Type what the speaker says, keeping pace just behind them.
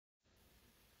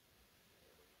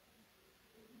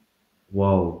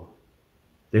Whoa,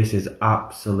 this is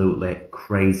absolutely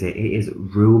crazy. It is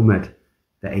rumoured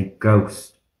that a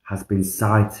ghost has been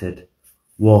sighted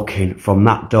walking from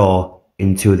that door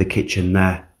into the kitchen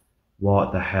there.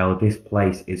 What the hell, this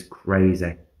place is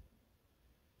crazy.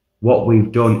 What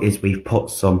we've done is we've put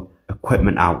some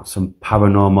equipment out, some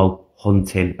paranormal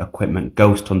hunting equipment,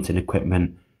 ghost hunting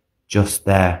equipment just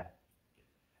there.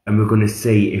 And we're going to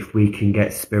see if we can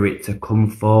get spirit to come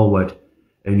forward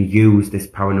and use this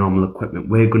paranormal equipment.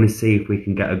 We're going to see if we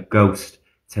can get a ghost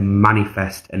to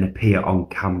manifest and appear on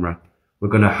camera. We're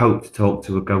going to hope to talk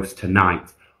to a ghost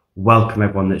tonight. Welcome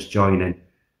everyone that's joining.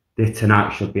 This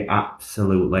tonight should be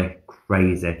absolutely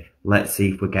crazy. Let's see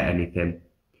if we get anything.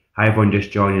 Hi everyone just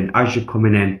joining. As you're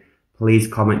coming in, please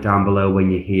comment down below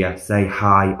when you're here. Say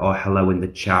hi or hello in the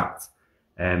chat.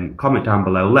 Comment down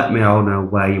below. Let me all know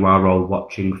where you are all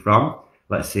watching from.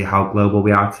 Let's see how global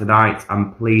we are tonight.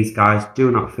 And please guys,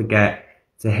 do not forget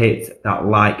to hit that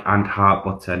like and heart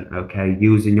button, okay?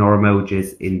 Using your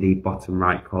emojis in the bottom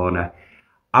right corner.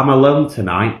 I'm alone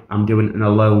tonight. I'm doing an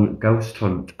alone ghost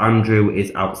hunt. Andrew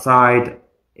is outside.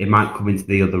 He might come into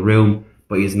the other room,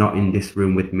 but he's not in this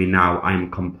room with me now. I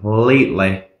am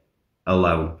completely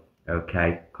alone,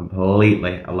 okay?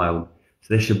 Completely alone.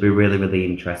 So this should be really, really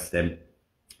interesting.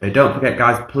 Don't forget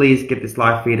guys, please give this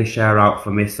live feed a share out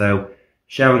for me. So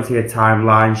share onto your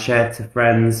timeline, share to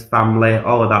friends, family,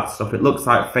 all of that stuff. It looks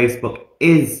like Facebook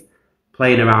is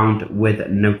playing around with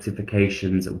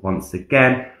notifications once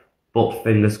again, but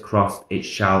fingers crossed it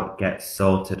shall get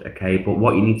sorted, okay? But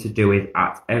what you need to do is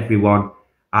at everyone,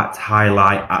 at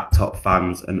highlight, at top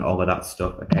fans and all of that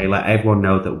stuff, okay? Let everyone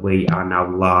know that we are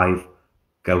now live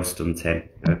ghost hunting,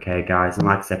 okay guys? And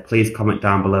like I said, please comment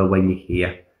down below when you're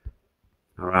here.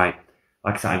 Alright,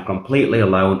 like I said, I'm completely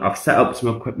alone. I've set up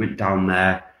some equipment down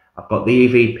there. I've got the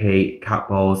EVP, cat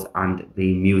balls and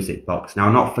the music box.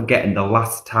 Now, not forgetting the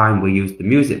last time we used the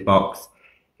music box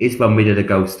is when we did a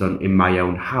ghost hunt in my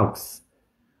own house.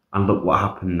 And look what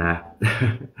happened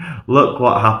there. Look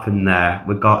what happened there.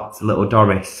 We got little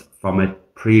Doris from a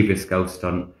previous ghost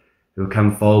hunt who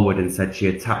came forward and said she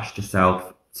attached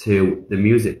herself to the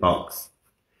music box.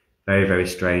 Very, very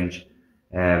strange.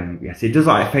 Yes, it does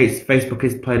look like Facebook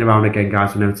is playing around again,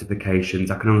 guys, with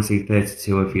notifications. I can only see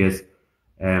 32 of yous.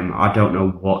 I don't know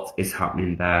what is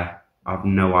happening there. I have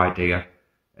no idea.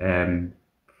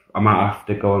 I might have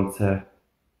to go on to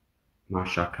my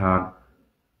Shakan.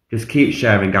 Just keep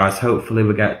sharing, guys. Hopefully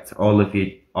we get all of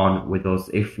you on with us.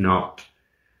 If not,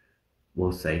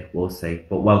 we'll see. We'll see.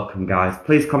 But welcome, guys.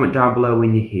 Please comment down below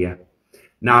when you're here.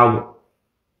 Now,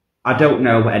 I don't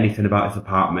know anything about this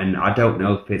apartment. I don't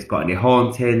know if it's got any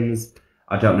hauntings.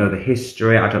 I don't know the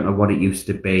history. I don't know what it used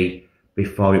to be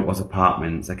before it was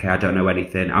apartments. Okay, I don't know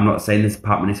anything. I'm not saying this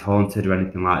apartment is haunted or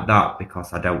anything like that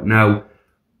because I don't know.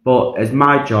 But as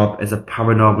my job as a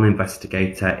paranormal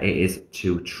investigator, it is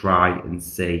to try and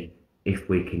see if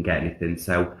we can get anything.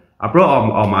 So I brought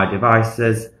on all my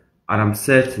devices and I'm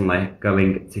certainly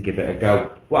going to give it a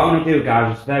go. What I'm going to do,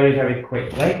 guys, just very, very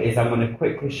quickly, is I'm going to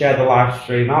quickly share the live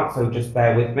stream out, so just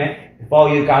bear with me. If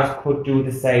all you guys could do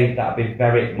the same, that would be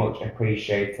very much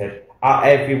appreciated. At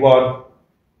everyone,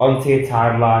 onto your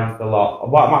timelines, the lot.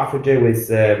 What I might have to do is,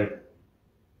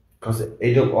 because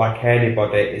it doesn't look like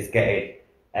anybody is getting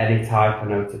any type of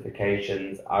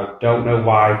notifications. I don't know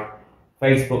why.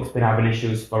 Facebook's been having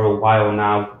issues for a while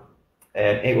now.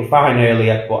 It was fine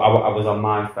earlier, but I was on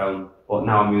my phone, but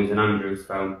now I'm using Andrew's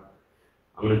phone.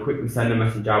 I'm going to quickly send a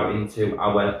message out into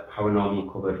our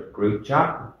Paranormal Covered group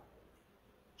chat,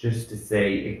 just to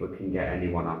see if we can get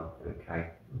anyone on, okay?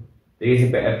 There's a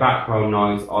bit of background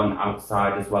noise on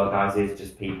outside as well, guys. It's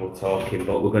just people talking,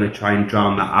 but we're going to try and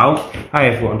drown that out. Hi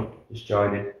everyone, just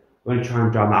joining. We're going to try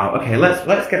and drown that out. Okay,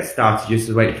 let's get started, just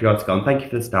to wait for you all to go on. Thank you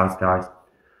for the stars, guys.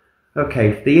 Okay,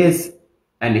 if there is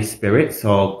any spirits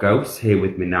or ghosts here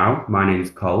with me now, my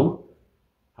name's Cole.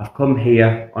 I've come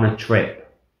here on a trip.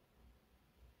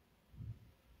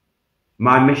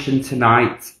 My mission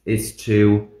tonight is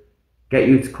to get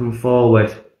you to come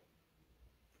forward.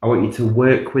 I want you to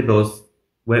work with us,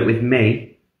 work with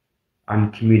me,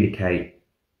 and communicate.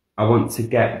 I want to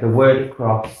get the word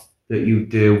across that you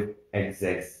do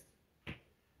exist.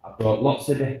 I brought lots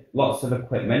of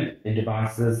equipment and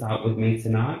devices out with me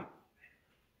tonight.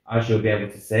 As you'll be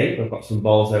able to see, we've got some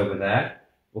balls over there.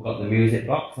 We've got the music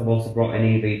box. I've also brought an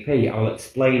EVP. I'll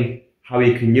explain how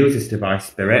you can use this device,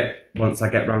 Spirit, once I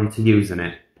get round to using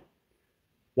it.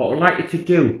 What I'd like you to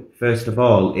do, first of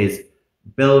all, is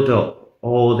build up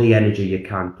all the energy you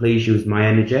can. Please use my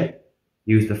energy.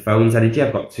 Use the phone's energy.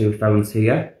 I've got 2 phones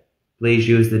here. Please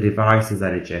use the device's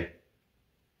energy.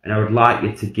 And I would like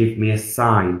you to give me a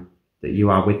sign that you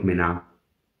are with me now?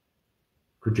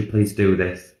 Could you please do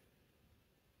this?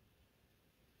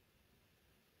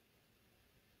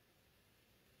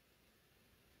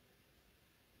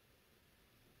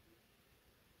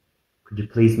 Could you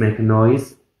please make a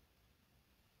noise?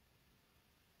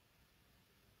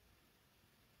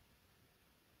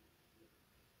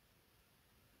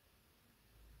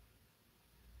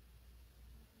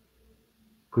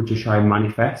 Could you try and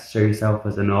manifest, show yourself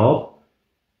as an orb,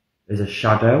 as a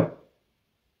shadow,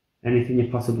 anything you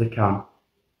possibly can?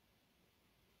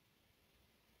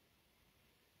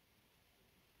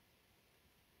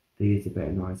 There's a bit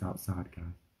of noise outside, guys.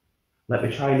 Let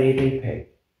me try an EVP,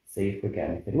 see if we get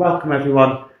anything. Welcome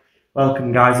everyone,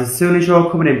 welcome guys. As soon as you're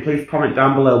coming in, please comment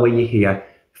down below when you're here.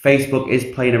 Facebook is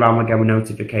playing around again with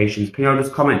notifications. Can you all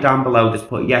just comment down below, just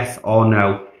put yes or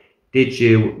no. Did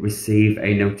you receive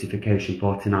a notification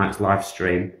for tonight's live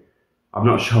stream? I'm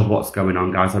not sure what's going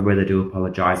on, guys. I really do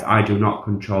apologise. I do not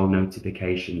control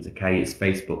notifications, okay? It's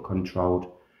Facebook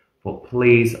controlled. But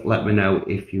please let me know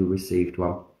if you received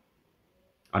one.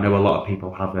 I know a lot of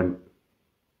people haven't.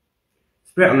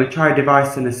 Spirit, I'm going to try a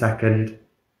device in a second.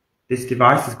 This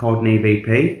device is called an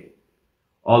EVP.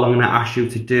 All I'm going to ask you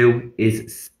to do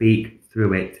is speak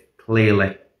through it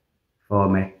clearly for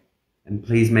me. And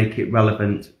please make it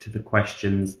relevant to the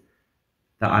questions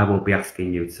that I will be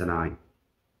asking you tonight.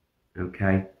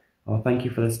 Okay? Well, thank you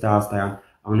for the stars, Diane.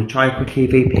 I'm going to try a quick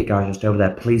EVP, guys, just over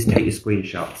there. Please take your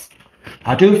screenshots.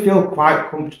 I do feel quite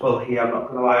comfortable here. I'm not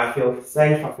going to lie. I feel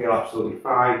safe. I feel absolutely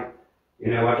fine. You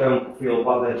know, I don't feel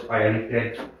bothered by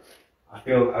anything. I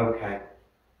feel okay.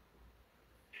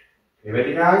 You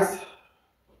ready, guys?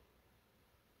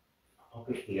 I'll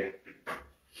be here.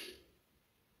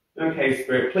 Okay,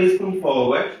 Spirit, please come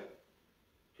forward.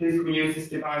 Please come use this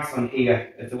device on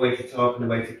here as a way to talk and a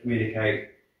way to communicate.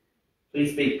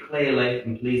 Please speak clearly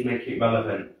and please make it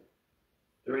relevant.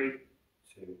 3,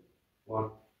 2, 1.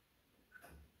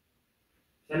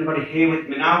 Is anybody here with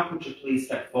me now? Could you please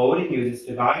step forward and use this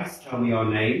device? Tell me your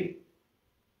name.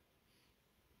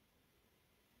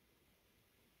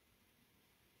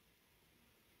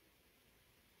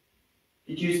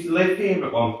 Did you used to live here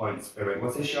at one point, Spirit?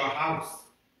 Was this your house?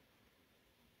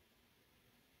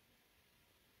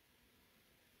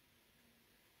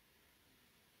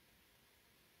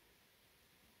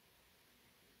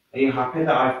 Are you happy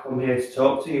that I've come here to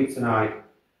talk to you tonight?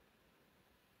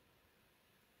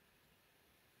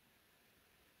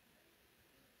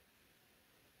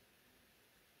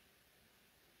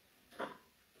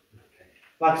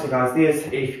 Like so, guys,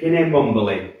 if you're near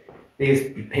mumbling,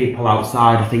 these people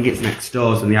outside, I think it's next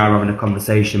doors, and they are having a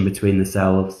conversation between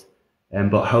themselves.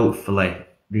 But hopefully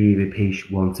the EVP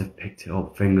won't have picked it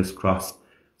up, fingers crossed.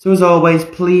 So as always,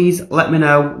 please let me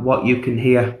know what you can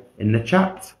hear in the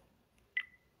chat.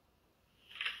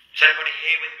 Is anybody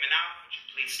here with me now? Would you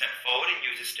please step forward and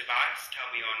use this device? Tell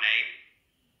me your name.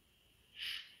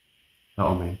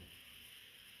 That'll me.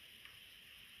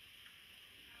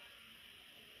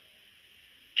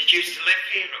 Did you used to live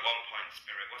here at one point,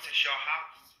 Spirit? Was this your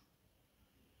house?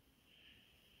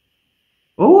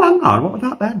 Oh, hang on. What was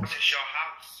that then? Was this your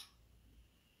house?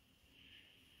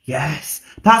 Yes.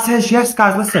 That says yes,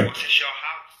 guys. Listen. Was this your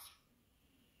house?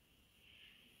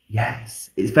 Yes.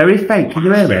 It's very faint. Can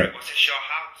you hear it? Was this your house?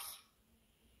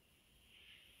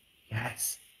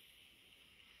 Yes.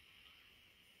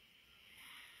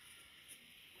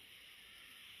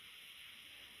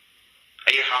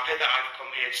 Are you happy that I've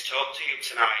come here to talk to you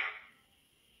tonight?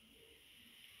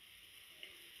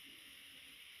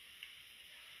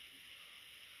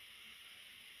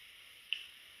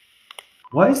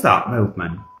 What is that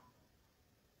movement?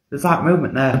 There's that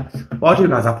movement there. What I'll do,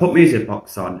 guys, I'll put music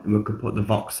box on and we could put the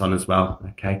Vox on as well,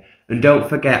 okay? And don't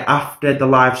forget, after the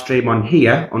live stream on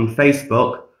here, on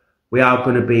Facebook, we are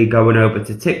going to be going over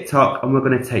to TikTok and we're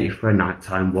going to take you for a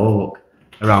nighttime walk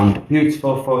around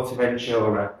beautiful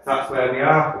Fuerteventura. That's where we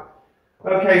are.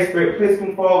 Okay, Spirit, please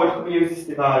come forward. Come use this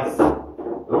device.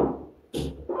 Oh.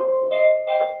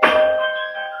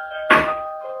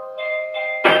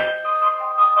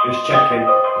 Just checking.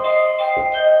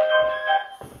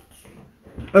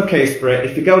 Okay, Spirit,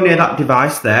 if you go near that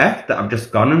device there that I've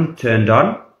just gone and turned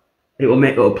on,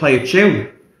 it'll play a tune.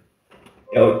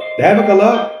 There we go,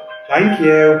 look. Thank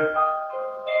you.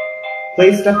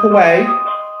 Please step away.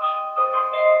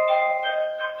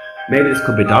 Maybe this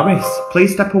could be Doris.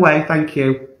 Please step away, thank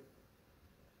you.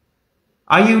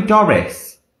 Are you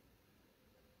Doris?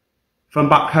 From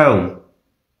back home?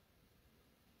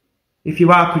 If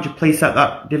you are, could you please set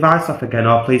that device off again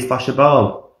or please flash a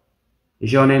ball?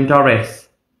 Is your name Doris?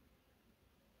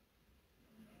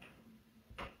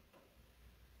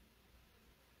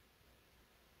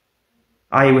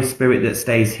 Are you a spirit that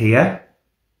stays here?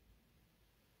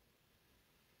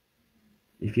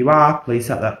 If you are, please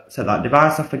set that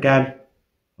device off again,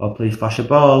 or please flash a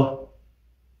ball.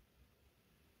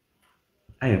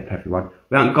 Hey up everyone.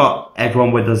 We haven't got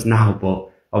everyone with us now,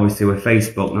 but obviously with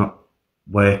Facebook not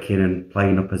working and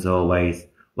playing up as always,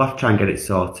 we'll have to try and get it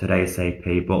sorted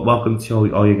ASAP, but welcome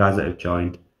to all you guys that have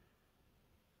joined.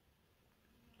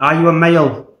 Are you a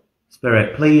male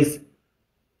spirit? Please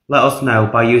let us know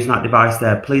by using that device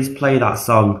there. Please play that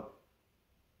song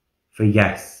for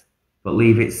yes, but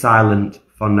leave it silent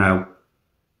for no.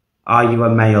 Are you a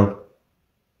male?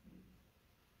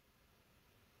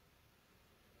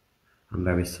 I'm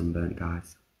very sunburnt,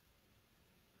 guys.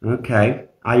 Okay.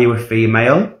 Are you a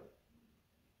female?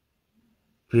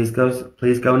 Please go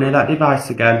near that device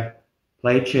again.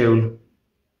 Play a tune.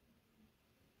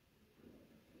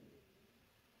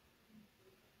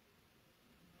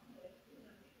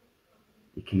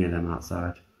 You can hear them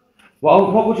outside.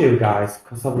 What we'll do, guys,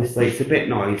 because obviously it's a bit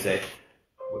noisy.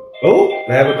 Oh,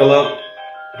 there we go.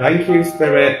 Thank you,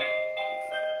 Spirit.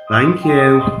 Thank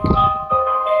you.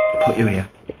 Put you here.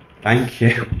 Thank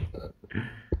you.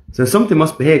 So something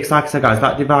must be here, because like I said, guys,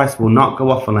 that device will not go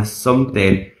off unless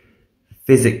something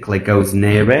physically goes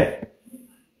near it.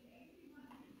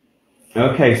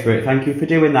 Okay, Spirit, thank you for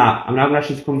doing that. I'm now going to ask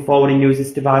you to come forward and use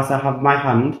this device I have in my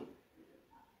hand.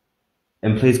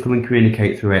 And please come and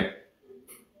communicate through it.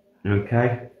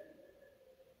 Okay.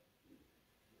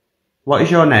 What is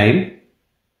your name?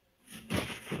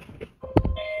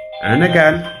 And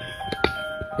again.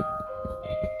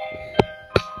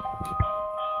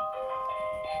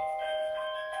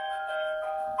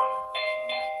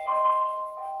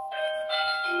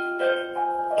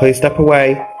 Please step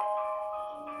away.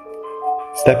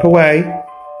 Step away.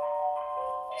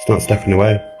 It's not stepping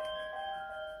away.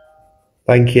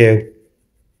 Thank you.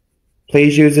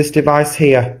 Please use this device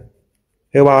here.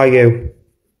 Who are you?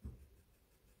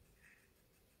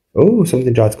 Oh,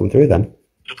 something tried to come through then.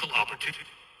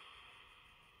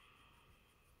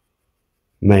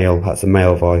 Male, that's a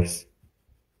male voice.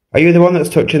 Are you the one that's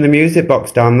touching the music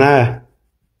box down there?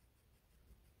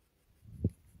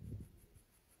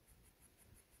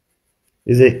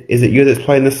 Is it you that's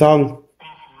playing the song?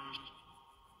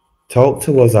 Talk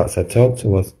to us, that said, talk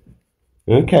to us.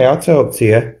 Okay, I'll talk to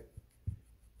you.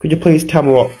 Could you please tell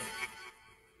me what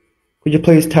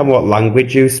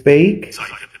language you speak?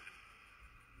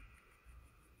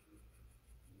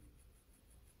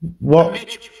 What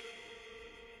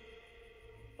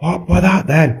was that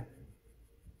then?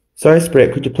 Sorry,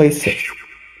 Spirit, could you please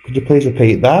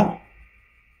repeat that?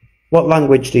 What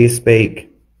language do you speak?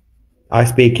 I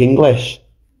speak English.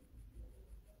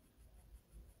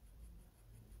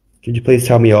 Could you please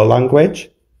tell me your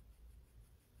language?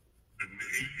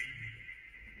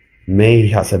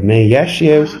 Me, I said me. Yes,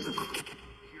 you.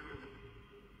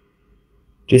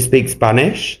 Do you speak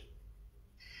Spanish?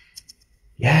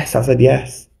 Yes, I said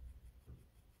yes.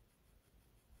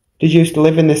 Did you used to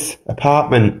live in this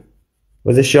apartment?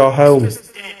 Was this your home?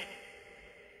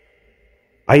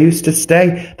 I used to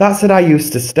stay. That said I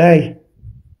used to stay.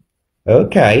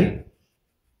 Okay.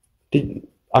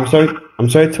 I'm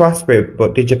sorry to ask you,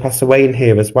 but did you pass away in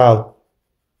here as well?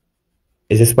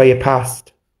 Is this where you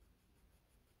passed?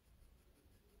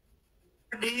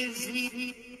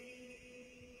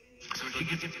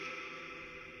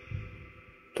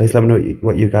 Please let me know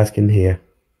what you guys can hear.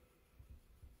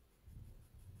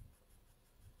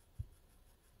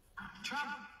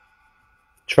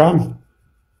 Tram.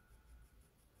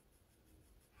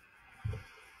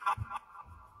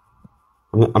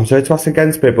 I'm sorry to ask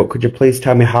again, Spirit, but could you please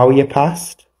tell me how you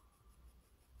passed?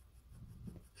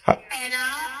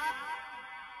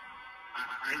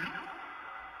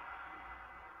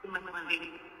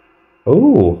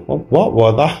 Oh, what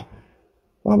was that?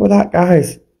 What was that,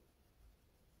 guys?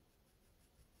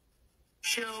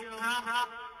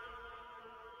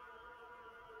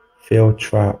 Feel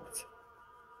trapped.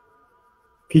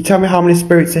 Can you tell me how many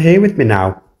spirits are here with me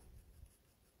now?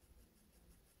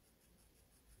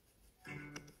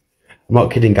 I'm not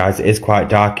kidding, guys. It is quite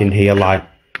dark in here. Like,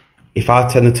 if I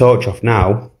turn the torch off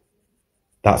now,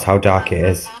 that's how dark it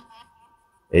is.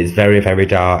 It's very, very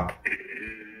dark.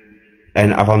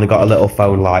 And I've only got a little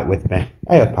phone light with me.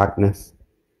 Hey up, Agnes.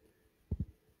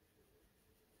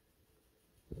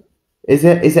 Is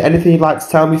it anything you'd like to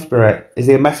tell me, Spirit? Is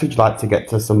there a message you'd like to get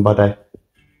to somebody?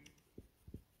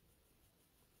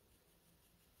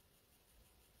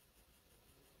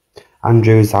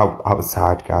 Andrew's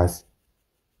outside, guys.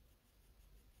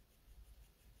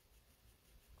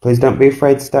 Please don't be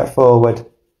afraid to step forward.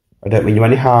 I don't mean you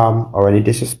any harm or any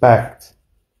disrespect.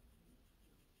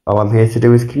 All I'm here to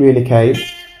do is communicate.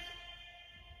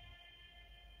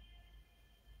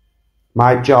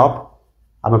 My job,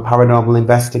 I'm a paranormal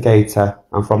investigator.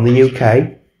 I'm from the UK,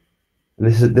 and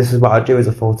this is what I do as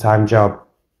a full-time job.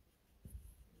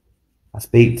 I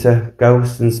speak to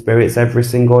ghosts and spirits every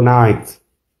single night. So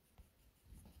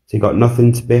you've got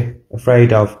nothing to be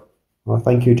afraid of. Well,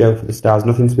 thank you, Joe, for the stars.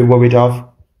 Nothing to be worried of.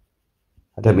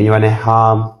 I don't mean you any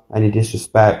harm, any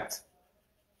disrespect.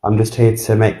 I'm just here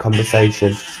to make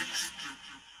conversation.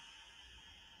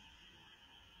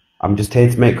 I'm just here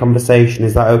to make conversation.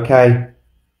 Is that okay?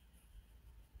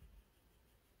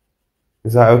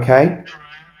 Is that okay?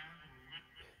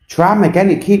 Tram again.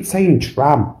 It keeps saying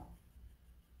tram.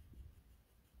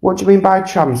 What do you mean by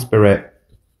tram, spirit?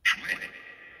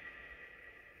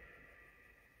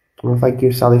 Well, thank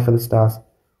you, Sally, for the stars.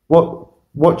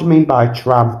 What do you mean by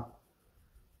tram?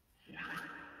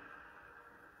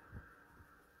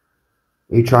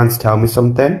 Are you trying to tell me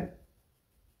something?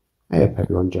 I hope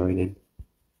everyone joining.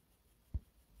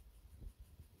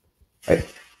 Are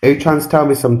you trying to tell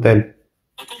me something?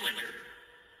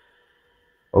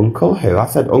 Uncle who? I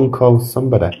said uncle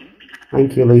somebody.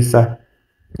 Thank you, Lisa.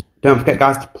 Don't forget,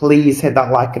 guys, to please hit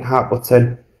that like and heart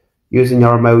button using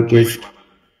your emojis.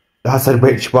 I said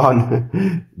which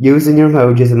one? Using your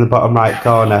emojis in the bottom right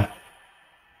corner.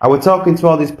 I was talking to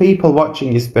all these people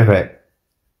watching your spirit.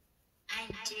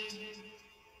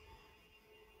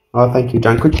 Oh, thank you,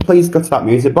 Jan. Could you please go to that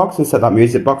music box and set that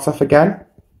music box off again?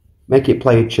 Make it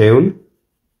play a tune.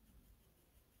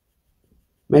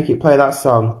 Make it play that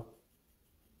song.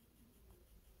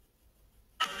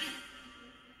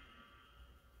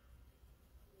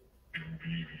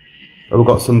 Oh, we've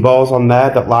got some balls on there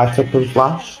that light up and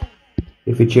flash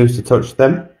if you choose to touch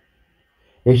them.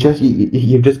 It's just,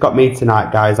 you've just got me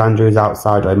tonight, guys. Andrew's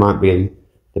outside, or he might be in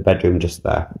the bedroom just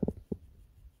there.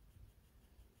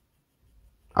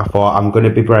 I thought, I'm going to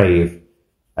be brave,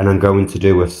 and I'm going to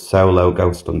do a solo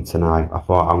ghost hunt tonight. I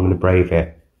thought, I'm going to brave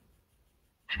it.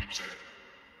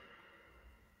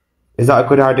 Is that a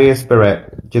good idea,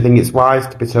 Spirit? Do you think it's wise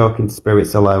to be talking to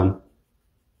spirits alone?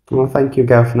 Well, thank you,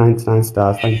 girl, for 99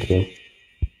 stars. Thank you.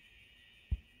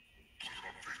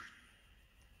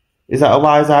 Is that a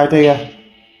wise idea?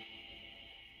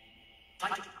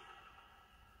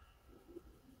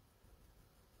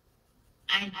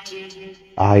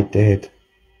 I did.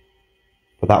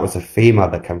 But that was a female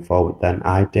that came forward then.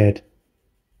 I did.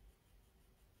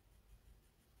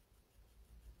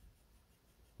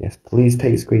 Yes, please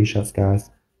take screenshots, guys.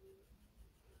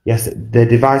 Yes, the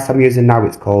device I'm using now,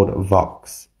 it's called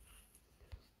Vox.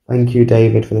 Thank you,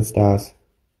 David, for the stars.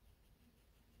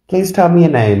 Please tell me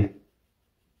your name.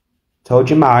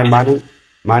 Told you mine.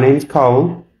 My name's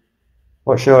Cole.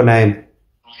 What's your name?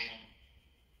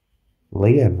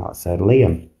 Liam, I said.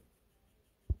 Liam.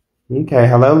 Okay,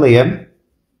 hello, Liam.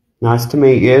 Nice to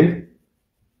meet you.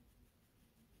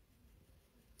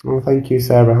 Oh, thank you,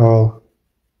 Sarah Hall.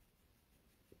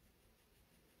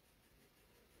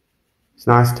 It's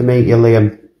nice to meet you,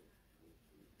 Liam.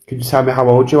 Could you tell me how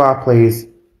old you are, please?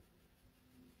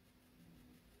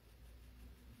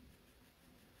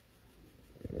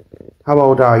 How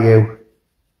old are you?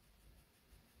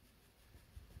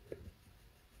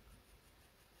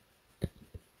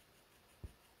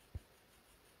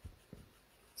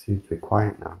 Seems to be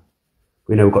quiet now.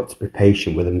 We know we've got to be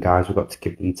patient with them, guys. We've got to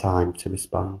give them time to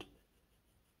respond.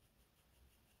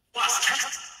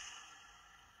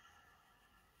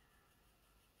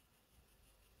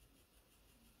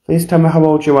 Please tell me how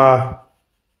old you are.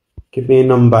 Give me a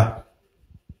number.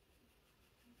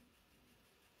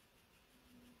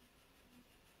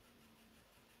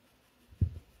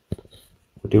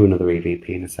 We'll do another EVP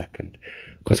in a second.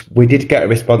 Because we did get a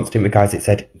response, didn't we, guys? It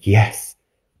said, yes.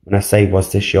 When I say,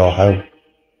 was this your home?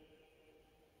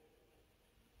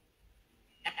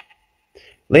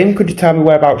 Liam, could you tell me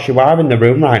whereabouts you are in the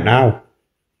room right now?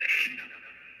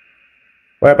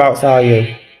 Whereabouts are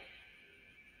you?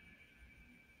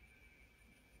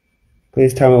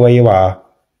 Please tell me where you are.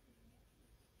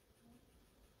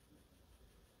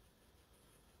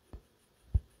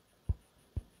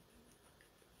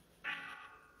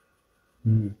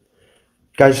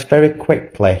 Guys, very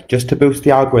quickly, just to boost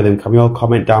the algorithm, can we all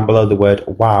comment down below the word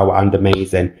wow and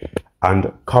amazing,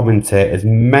 and comment it as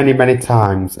many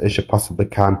times as you possibly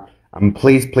can. And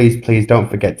please, please, please don't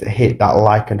forget to hit that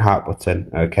like and heart button,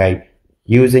 okay?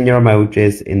 Using your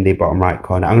emojis in the bottom right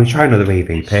corner. I'm going to try another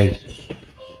EVP.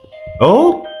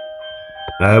 Oh!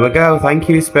 There we go. Thank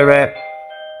you, Spirit.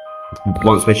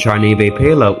 Wants me to try an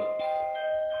EVP, look.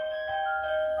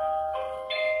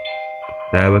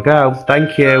 There we go.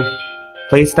 Thank you.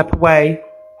 Please step away.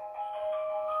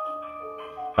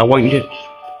 I want you to...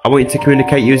 I want you to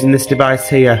communicate using this device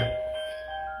here.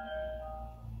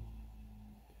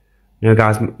 No,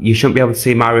 guys, you shouldn't be able to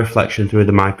see my reflection through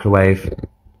the microwave.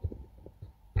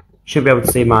 You shouldn't be able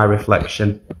to see my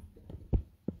reflection.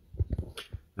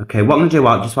 Okay, what I'm going to do,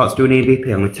 just whilst doing EVP,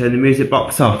 I'm going to turn the music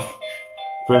box off.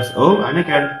 Press, oh, and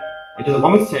again, it doesn't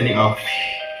want me to turn it off.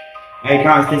 Hey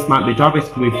guys, this might be Doris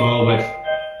coming forward.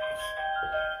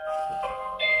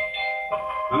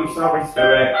 I'm sorry,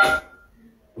 Spirit.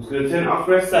 I'm just going to turn it off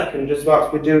for a second, just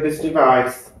whilst we do this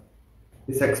device,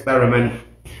 this experiment.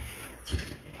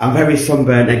 I'm very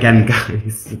sunburnt again,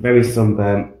 guys. Very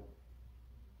sunburnt.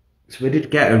 So we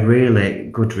did get a really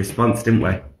good response, didn't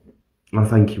we? Oh,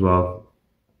 thank you all.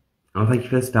 Oh, thank you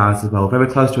for the stars as well. Very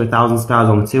close to 1,000 stars,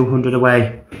 only 200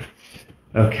 away.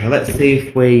 Okay, let's see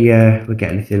if we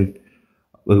get anything.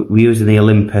 We're using the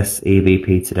Olympus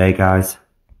EVP today, guys.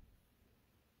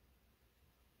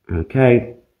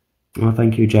 Okay. Oh,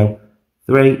 thank you, Joe.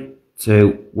 3,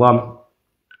 2, 1.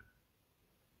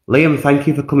 Liam, thank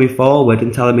you for coming forward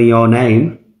and telling me your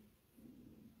name.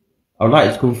 I would like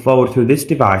you to come forward through this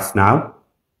device now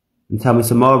and tell me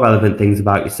some more relevant things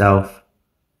about yourself.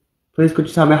 Please, could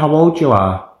you tell me how old you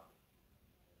are?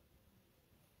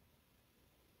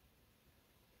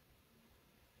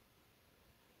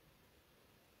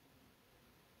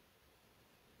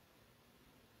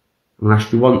 I'm going to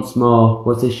ask you once more,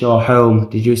 was this your home?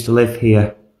 Did you used to live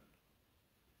here?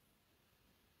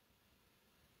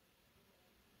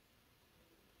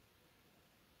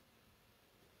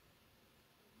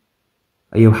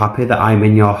 Are you happy that I'm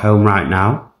in your home right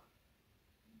now?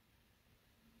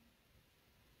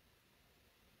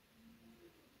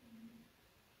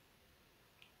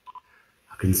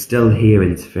 I can still hear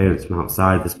interference from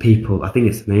outside. There's people, I think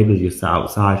it's neighbours just sat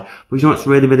outside. But you know what's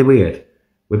really, really weird?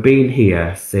 We've been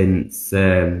here since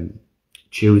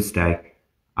Tuesday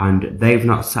and they've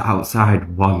not sat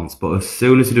outside once, but as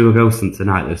soon as we do a ghost hunt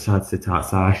tonight, they've started to sit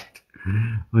outside.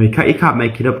 Well, you can't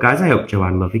make it up, guys. I hope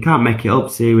Joanne, love. You can't make it up,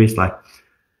 seriously.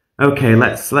 Okay,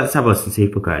 let's have a listen and see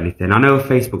if we've got anything. I know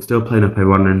Facebook's still playing up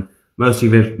everyone, and most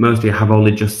of you have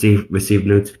only just received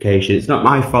notifications. It's not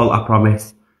my fault, I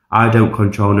promise. I don't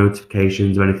control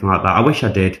notifications or anything like that. I wish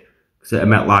I did, because it would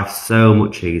make life so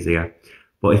much easier.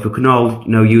 But if we can all,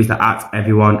 use the at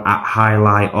everyone, at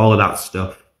highlight, all of that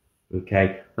stuff.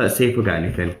 Okay, let's see if we get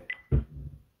anything. Liam,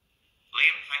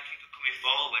 thank you for coming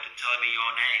forward and telling me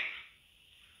your name.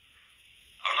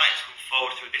 I would like to come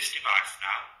forward through this device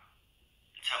now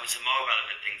and tell me some more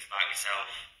relevant things about yourself.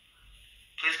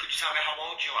 Please, could you tell me how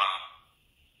old you are?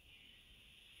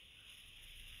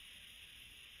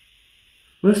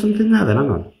 There's something there then, hang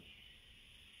on.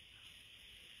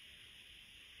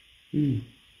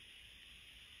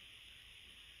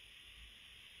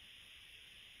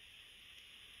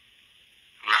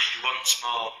 Ask you once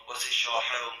more, was this your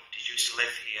home? Did you used to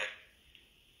live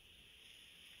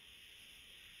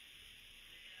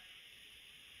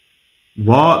here?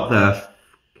 What the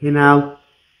fucking hell?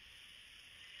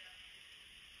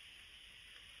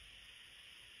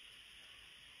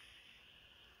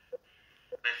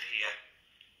 Live here.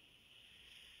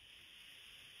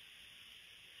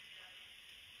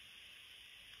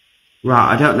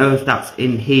 Right, I don't know if that's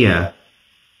in here.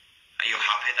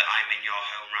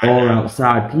 Or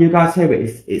outside. Can you guys hear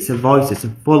it? It's a voice. It's a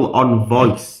full-on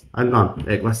voice. Hang on.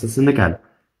 Let's listen again. Are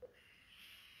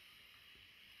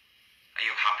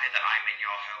you happy that I'm in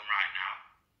your home right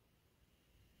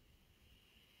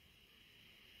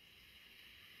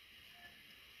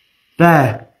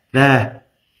now? There.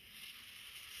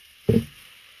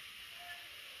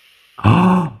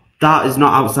 Oh, that is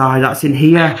not outside. That's in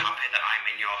here. Are you happy that I'm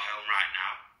in your home right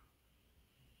now?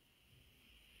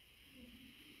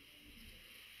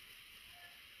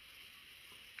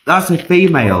 That's a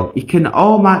female. You can,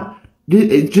 oh my, does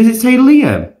it say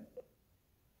Liam? Is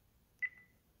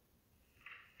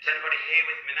anybody here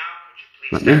with me now? Could you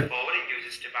please step forward and use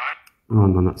this device? Oh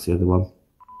no, that's the other one.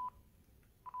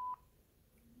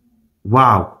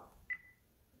 Wow.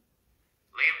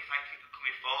 Liam, thank you for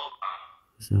coming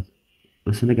forward.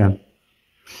 Listen again.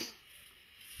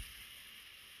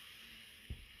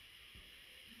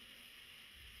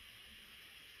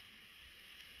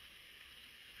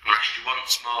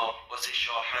 Once more, was this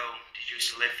your home? Did you used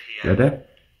to live here? Ready?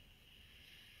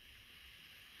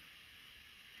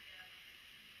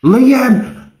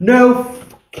 Liam! No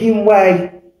fucking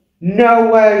way! No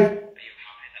way! Are you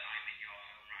happy that I'm in your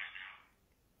home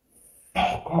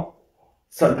right now? Oh God.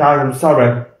 So, guys, I'm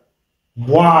sorry.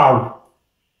 Wow!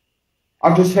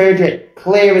 I've just heard it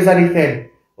clear as anything.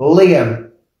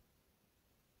 Liam.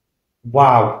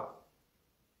 Wow.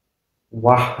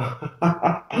 Wow.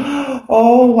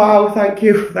 Oh wow, thank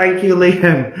you,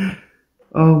 Liam.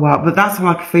 Oh wow, but that's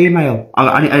like a female.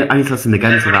 I need to listen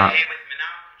again to that.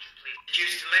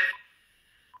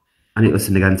 I need to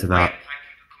listen again to that.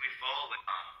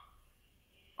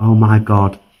 Oh my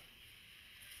god.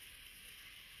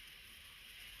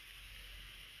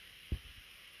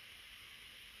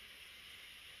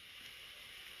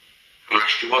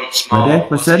 Asked you once more, Ready?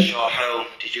 Listen. was this your home?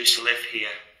 Did you used to live here?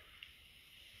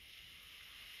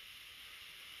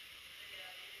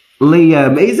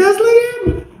 Liam, he says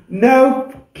Liam!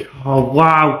 No. Oh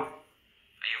wow.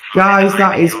 Guys,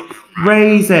 that is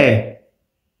crazy.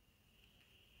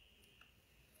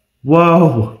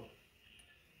 Whoa.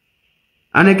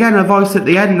 And again, a voice at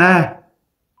the end there.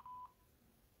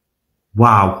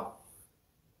 Wow.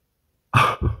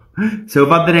 So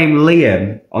we've had the name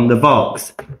Liam on the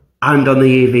box and on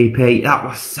the EVP. That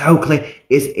was so clear.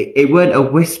 It weren't a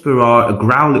whisper or a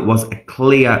growl. It was a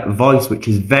clear voice, which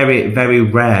is very, very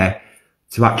rare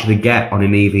to actually get on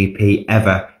an EVP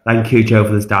ever. Thank you, Joe,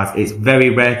 for the stars. It's very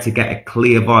rare to get a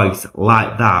clear voice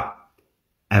like that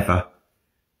ever.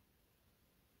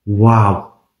 Wow.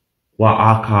 Well,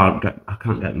 I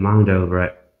can't get mind over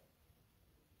it.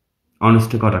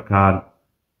 Honest to God, I can't.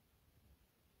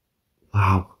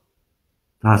 Wow.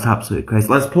 That's absolutely crazy.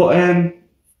 Let's put,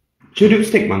 should we do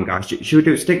Stickman, guys? Should we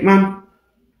do Stickman?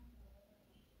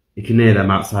 You can hear them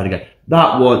outside again.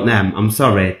 That wasn't them. I'm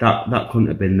sorry. That couldn't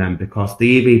have been them because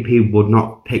the EVP would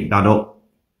not pick that up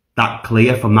that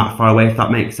clear from that far away, if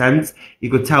that makes sense. You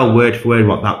could tell word for word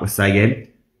what that was saying.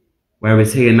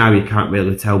 Whereas here now, you can't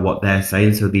really tell what they're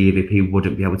saying, so the EVP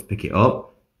wouldn't be able to pick it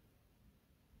up.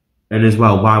 And as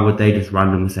well, why would they just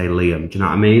randomly say Liam? Do you know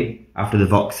what I mean? After the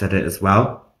Vox said it as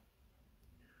well.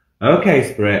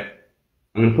 Okay, Spirit.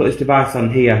 I'm going to put this device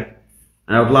on here.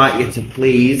 And I would like you to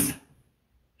please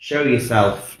show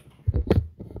yourself.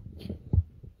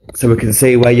 So we can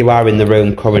see where you are in the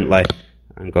room currently.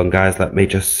 Hang on, guys. Let me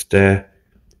just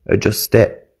adjust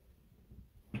it.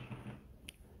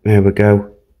 There we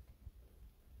go.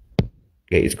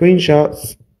 Get your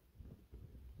screenshots.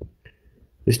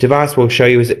 This device will show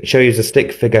you as a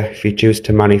stick figure if you choose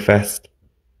to manifest.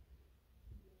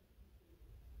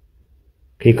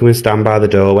 Can you come and stand by the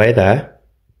doorway there?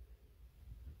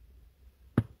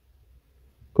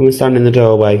 Come and stand in the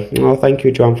doorway. Oh, thank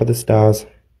you, Joanne, for the stars.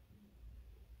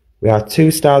 We are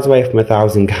 2 stars away from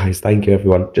 1,000, guys. Thank you,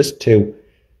 everyone. Just 2.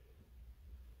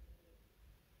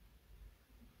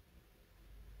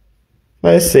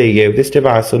 Let's see you. This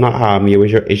device will not harm you,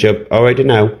 as you already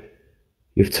know.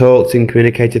 You've talked and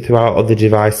communicated throughout other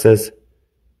devices.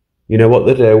 You know what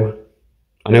they do.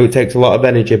 I know it takes a lot of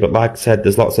energy, but like I said,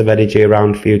 there's lots of energy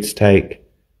around for you to take.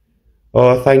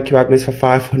 Oh, thank you, Agnes, for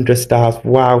 500 stars.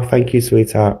 Wow, thank you,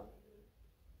 sweetheart.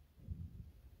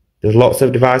 There's lots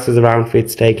of devices around for you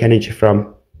to take energy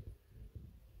from.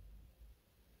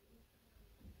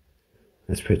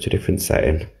 Let's put it to a different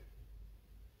setting.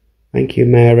 Thank you,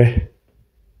 Mary.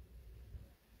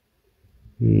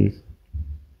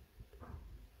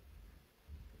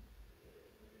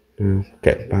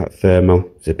 Get about thermal.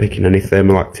 Is it picking any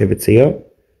thermal activity up?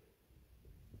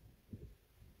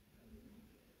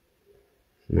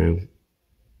 No.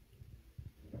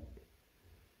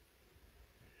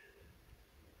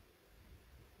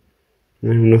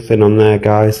 No, nothing on there,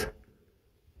 guys.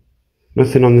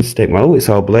 Nothing on the stick. Well, it's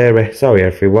all blurry. Sorry,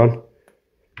 everyone.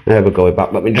 There we go.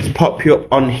 Back. Let me just pop you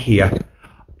up on here.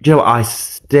 Do you know what? I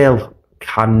still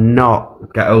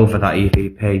cannot get over that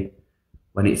EVP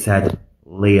when it said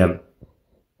Liam.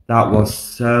 That was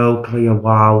so clear.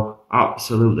 Wow.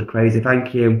 Absolutely crazy.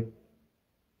 Thank you.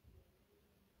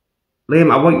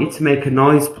 Liam, I want you to make a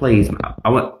noise, please. I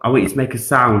want you to make a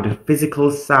sound, a physical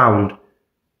sound,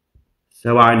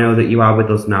 so I know that you are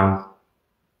with us now.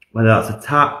 Whether that's a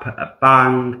tap, a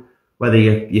bang, whether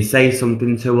you say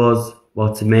something to us,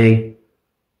 or to me.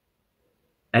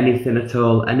 Anything at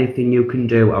all, anything you can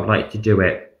do, I'd like to do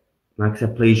it. Like I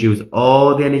said, please use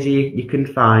all the energy you can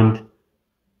find.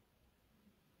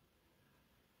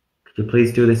 Could you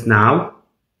please do this now?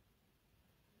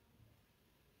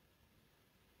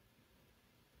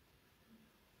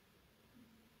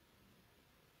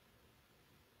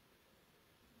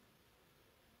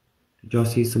 Did you all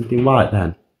see something white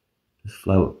then? Just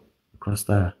float across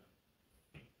there.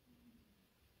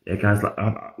 Yeah, guys,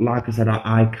 like I said,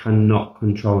 I cannot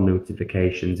control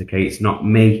notifications, okay? It's not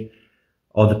me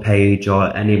or the page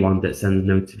or anyone that sends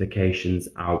notifications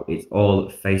out. It's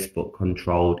all Facebook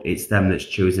controlled. It's them that's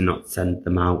choosing not to send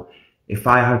them out. If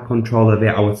I had control of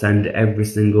it, I would send every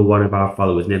single one of our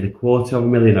followers, nearly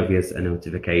 250,000 of you, a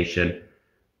notification.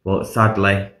 But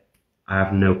sadly, I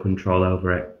have no control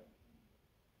over it.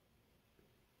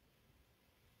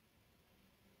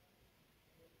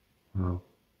 Wow.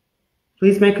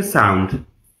 Please make a sound.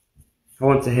 I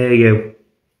want to hear you.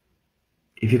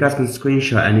 If you guys can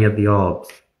screenshot any of the orbs,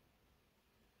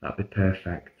 that'd be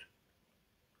perfect.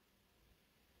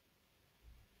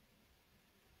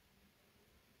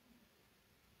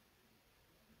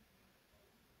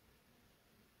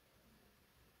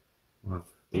 Wow.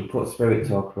 You put Spirit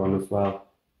Talker on as well.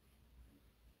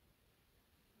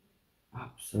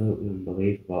 Absolutely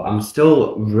unbelievable. I'm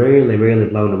still really, really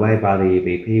blown away by the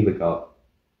EVP we got.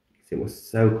 It was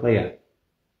so clear.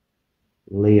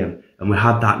 Liam. And we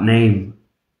had that name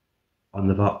on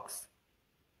the box.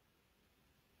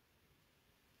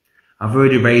 I've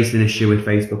already raised an issue with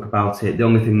Facebook about it. The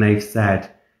only thing they've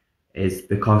said is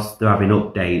because they're having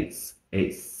updates,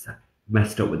 it's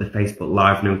messed up with the Facebook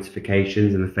Live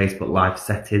notifications and the Facebook Live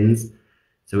settings.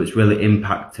 So it's really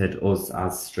impacted us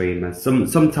as streamers.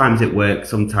 Sometimes it works,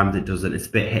 sometimes it doesn't. It's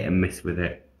a bit hit and miss with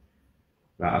it.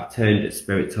 Right, I've turned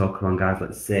Spirit Talker on, guys.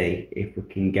 Let's see if we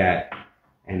can get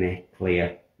any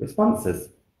clear responses.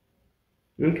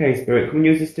 Okay, Spirit, come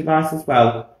use this device as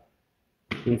well.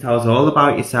 You can tell us all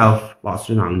about yourself. What's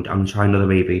going on? I'm trying another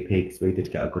EVP because we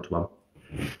did get a good one.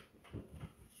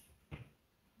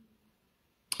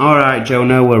 Alright, Joe,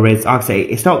 no worries. I'll say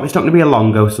it's not going to be a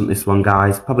long ghost hunt, this one,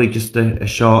 guys. Probably just a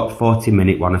short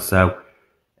 40-minute one or so.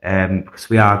 Because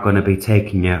we are going to be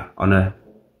taking you on a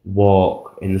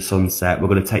walk in the sunset. We're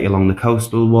going to take you along the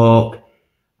coastal walk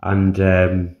and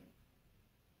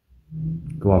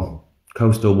go on,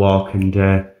 coastal walk and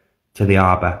to the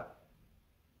harbour.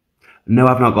 No,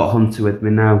 I've not got Hunter with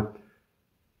me now.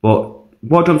 But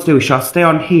what do you want to do? Shall I stay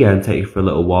on here and take you for a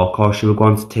little walk, or should we go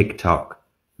on to TikTok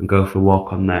and go for a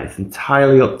walk on there? It's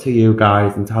entirely up to you,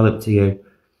 guys. Entirely up to you.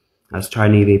 Let's try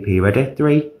an EVP. Ready?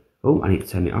 3. Oh, I need to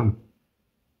turn it on.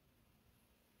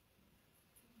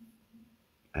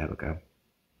 There we go.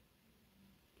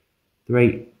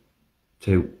 3,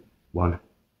 2, 1.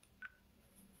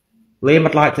 Liam,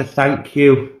 I'd like to thank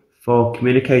you for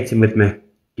communicating with me.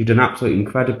 You've done absolutely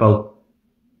incredible.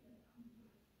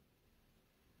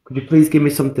 Could you please give me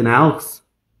something else?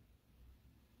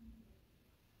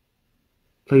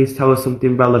 Please tell us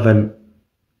something relevant.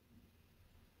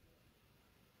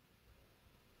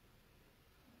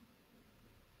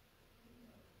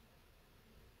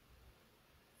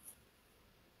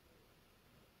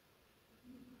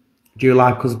 Do you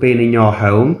like us being in your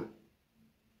home?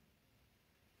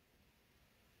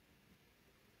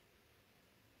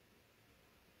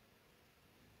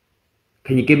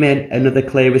 Can you give me another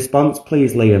clear response,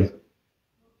 please, Liam?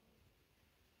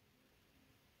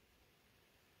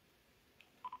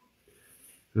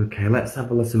 Okay, let's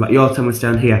have a listen. Your time was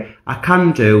down here. I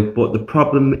can do, but the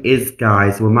problem is,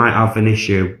 guys, we might have an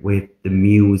issue with the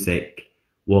music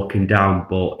walking down.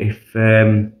 But if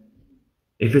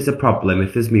it's a problem,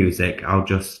 if there's music, I'll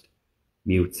just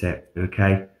mute it.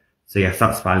 Okay. So yes,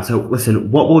 that's fine. So listen,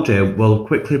 what we'll do, we'll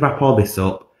quickly wrap all this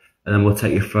up, and then we'll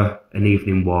take you for an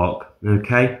evening walk.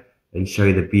 Okay, and show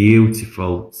you the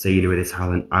beautiful scenery this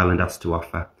island has to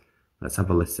offer. Let's have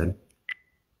a listen. Liam,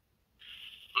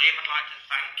 I'd like to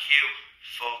thank you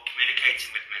for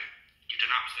communicating with me. You've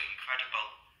done absolutely incredible.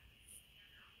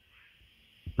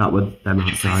 That was them Could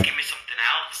you outside. please give me something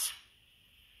else?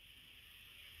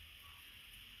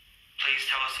 Please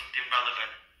tell us something relevant.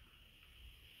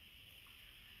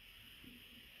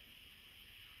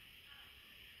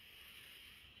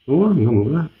 Oh, I'm going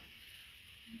with that.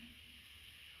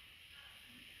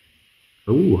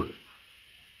 Ooh.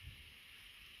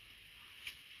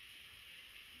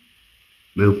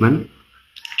 Movement. Do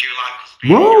you like us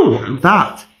being in your Whoa, home?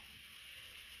 that.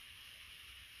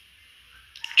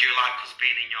 Do you like us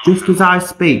being in your Just home? as I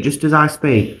speak, just as I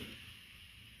speak. Do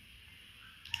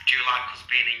you like us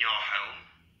being in your home?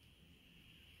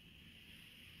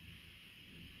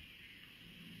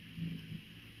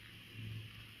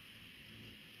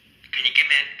 Can you give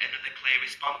me another clear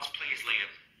response, please, Liam?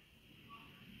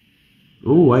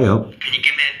 Ooh, way up. Can you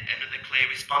give me another clear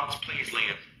response, please,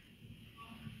 Liam?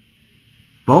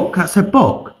 Book? That's a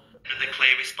book. Another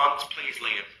clear response, please,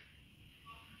 Liam.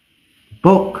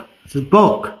 Book. It says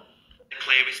book. A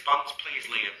clear response, please,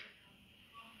 Liam.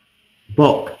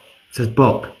 Book. It says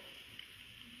book.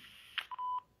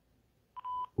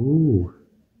 Ooh.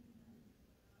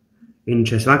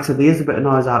 Interesting. Like I said, there is a bit of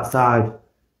noise outside.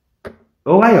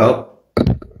 Oh, way up.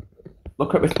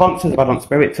 Look at responses bad on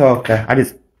Spirit Talker. I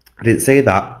didn't see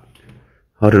that.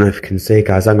 I don't know if you can see,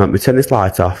 guys. Hang on, let me turn this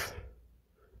light off.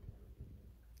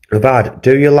 Bad.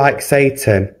 Do you like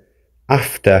Satan?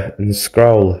 After and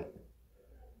scroll.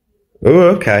 Oh,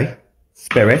 okay.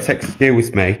 Spirit,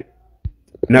 excuse me.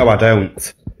 No, I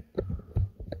don't.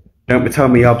 Don't be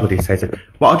telling me you're bloody Satan.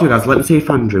 What I'll do, guys, let me see if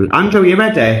Andrew... Andrew, are you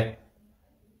ready? I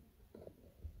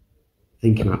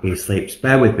think he might be asleep. Just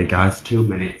bear with me, guys. 2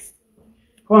 minutes.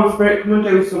 Come on, Spirit, come and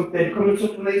do something. Come and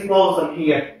touch one of these walls on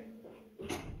here.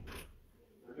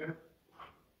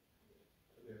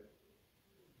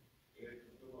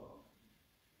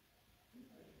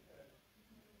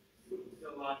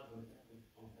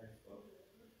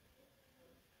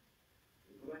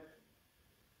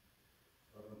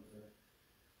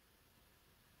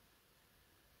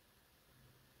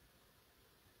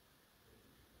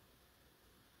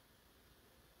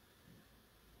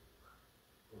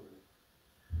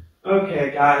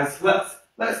 Okay, guys,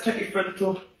 let's take it for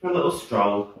a little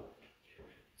stroll.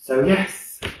 So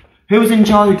yes, who's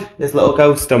enjoyed this little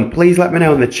ghost hunt? Please let me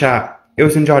know in the chat.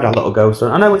 Who's enjoyed our little ghost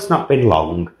hunt? I know it's not been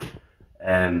long.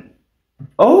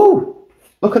 Oh,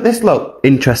 look at this! Look,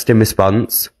 interesting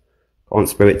response. Go on,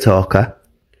 Spirit Talker.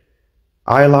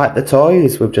 I like the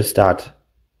toys we've just had,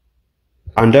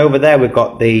 and over there we've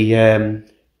got the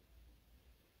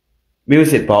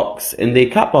music box and the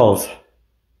cat balls.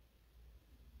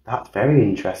 That's very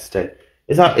interesting.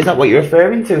 Is that what you're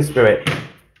referring to, Spirit?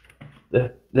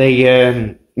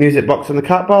 The music box and the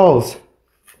cat balls.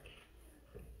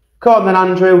 Come on then,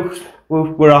 Andrew.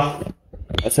 We're off.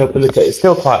 Let's open the curtain. It's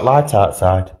still quite light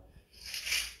outside.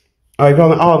 Oh,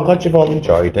 I'm glad you've all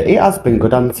enjoyed it. It has been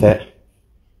good, hasn't it?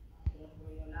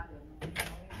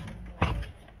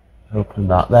 Open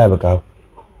that. There we go.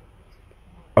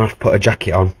 I have to put a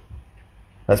jacket on.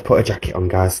 Let's put a jacket on,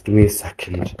 guys. Give me a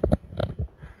second.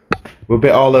 We're a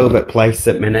bit all over the place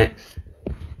at the minute.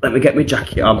 Let me get my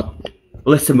jacket on.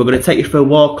 Listen, we're going to take you for a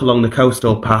walk along the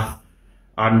coastal path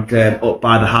and up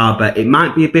by the harbour. It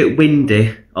might be a bit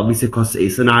windy, obviously, because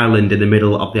it's an island in the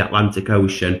middle of the Atlantic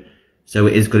Ocean. So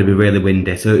it is going to be really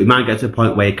windy. So it might get to a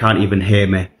point where you can't even hear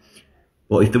me.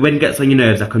 But if the wind gets on your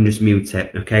nerves, I can just mute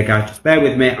it. Okay, guys, just bear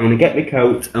with me. I'm going to get my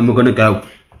coat and we're going to go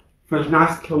for a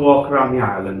nice little walk around the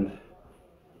island.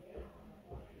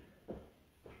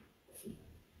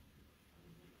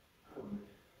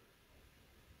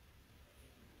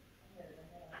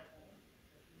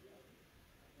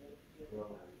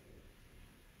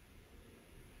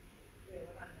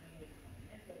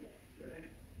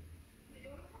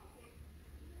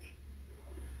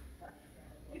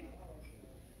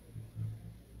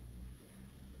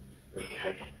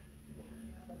 Okay,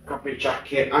 got my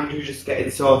jacket. Andrew's just getting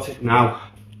sorted now.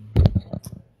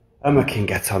 And we can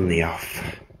get on the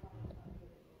off.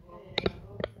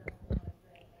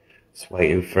 Just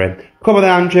waiting for him. Come on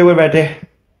then, Andrew, we're ready.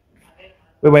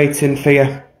 We're waiting for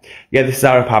you. Yeah, this is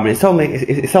our apartment.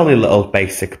 It's only a little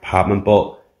basic apartment,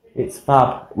 but it's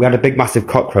fab. We had a big massive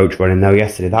cockroach running though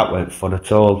yesterday. That weren't fun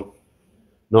at all.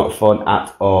 Not fun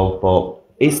at all, but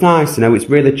it's nice, you know, it's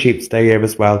really cheap to stay here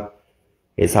as well.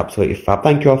 It's absolutely fab.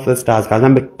 Thank you all for the stars, guys.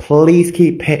 Remember, please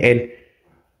keep hitting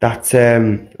that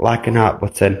like and heart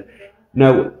button.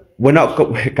 No, we're not,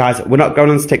 guys, we're not going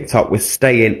on TikTok. We're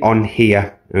staying on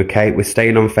here, okay? We're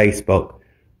staying on Facebook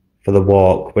for the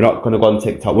walk. We're not going to go on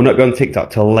TikTok. We're not going on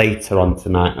TikTok till later on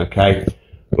tonight, okay?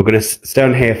 We're going to stay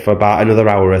on here for about another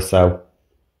hour or so.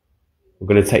 We're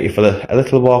going to take you for a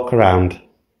little walk around,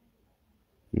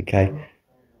 okay?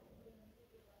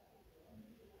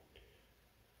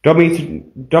 Do you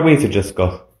want me to just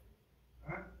go?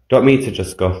 Do you want me to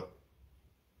just go?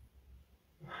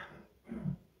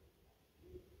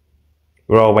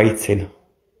 We're all waiting.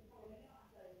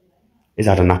 He's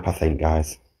had a nap, I think,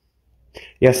 guys.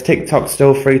 Yes, TikTok's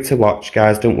still free to watch,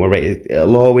 guys. Don't worry.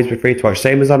 It'll always be free to watch.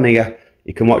 Same as on here.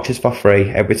 You can watch us for free.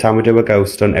 Every time we do a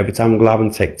ghost hunt, every time we go live on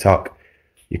TikTok,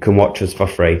 you can watch us for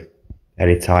free.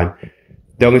 Anytime.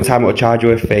 The only time it'll charge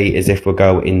you a fee is if we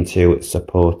go into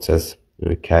supporters.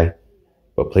 Okay,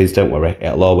 but please don't worry,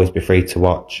 it'll always be free to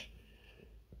watch.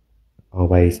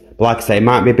 Always. But like I say, it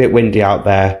might be a bit windy out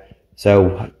there,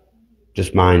 so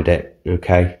just mind it,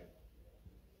 okay?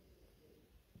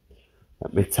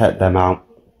 Let me take them out.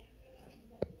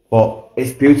 But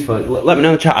it's beautiful. Let me know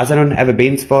in the chat, has anyone ever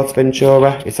been to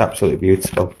Fuerteventura? It's absolutely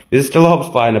beautiful. There's still orbs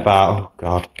flying about. Oh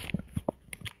god.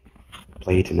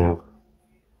 Bleeding out.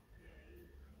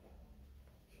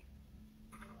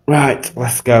 Right,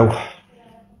 let's go.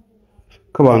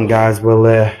 Come on, guys, we'll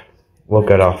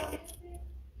get off.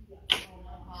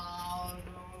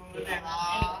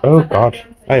 Oh God,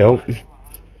 I hope.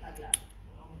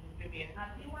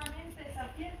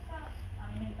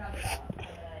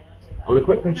 On a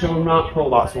quick show them that pool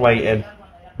that's waiting.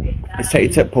 Let's take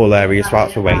you to the pool area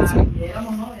whilst we're waiting.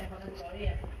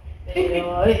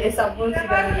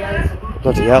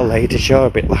 Bloody hell, lady, you're a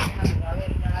bit loud.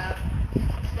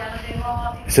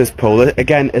 says pool.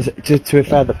 Again, to be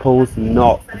fair, the pool's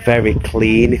not very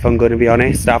clean, if I'm going to be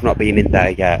honest. I've not been in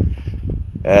there yet.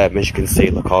 As you can see,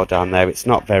 look all down there. It's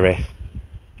not very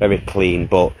clean,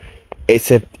 but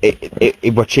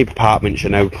it were cheap apartments, you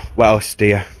know. What else do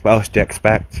you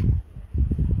expect?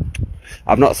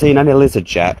 I've not seen any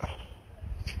lizards yet.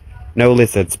 No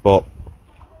lizards, but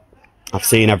I've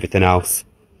seen everything else.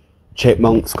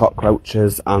 Chipmunks,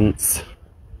 cockroaches, ants,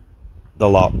 the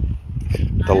lot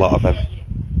of them.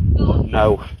 But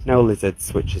no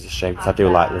lizards, which is a shame because I do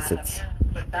like lizards.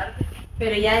 I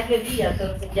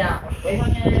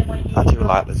do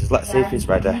like lizards. Let's see if he's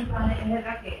ready.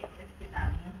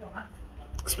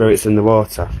 Spirits in the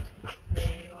water.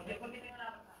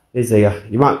 Is he?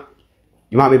 You might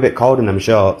be a bit cold in them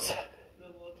shorts.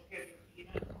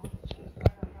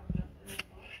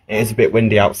 It is a bit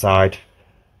windy outside.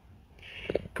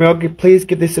 Can we please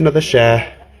give this another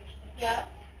share? Yeah.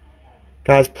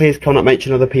 Guys, please can not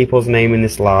mention other people's name in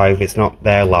this live. It's not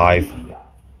their live.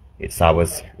 It's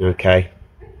ours. Okay.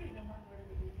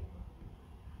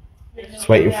 Just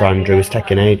waiting for Andrew. It's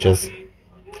taking ages.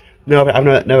 No,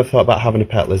 I've never thought about having a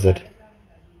pet lizard.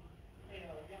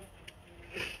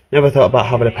 Never thought about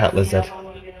having a pet lizard.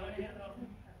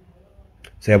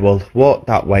 So yeah, we'll walk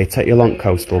that way. Take your long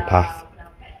coastal path.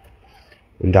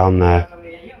 And down there.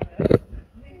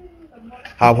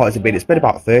 How hot has it been? It's been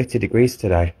about 30 degrees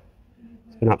today.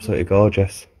 It's been absolutely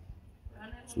gorgeous.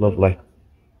 It's lovely.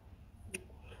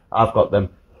 I've got them.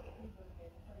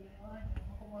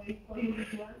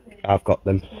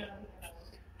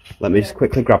 Let me just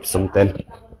quickly grab something.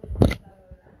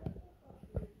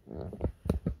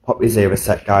 Pop his ear a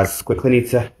sec, guys. Quickly need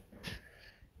to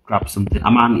grab something. I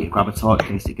might need to grab a torch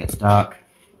in case it gets dark.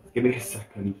 Give me a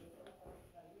second.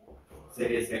 See,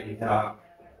 it is getting dark.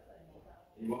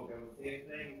 You won't be able to see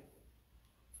anything.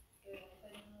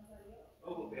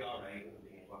 Oh, we'll be alright.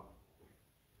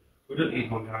 We don't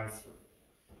need one, guys.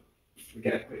 We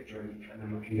get a quick drink and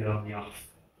then we can get on the off.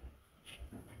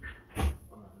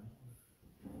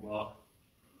 What?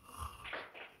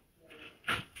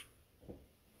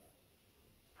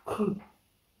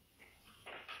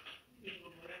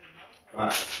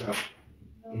 Right, so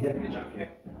he's in the jacket.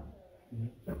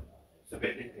 It's a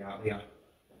bit nippy out here.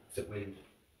 It's a wind.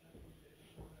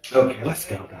 Okay, let's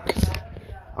go, guys.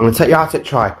 I'm going to take you out at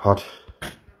tripod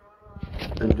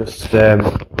and just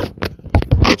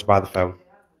by the phone.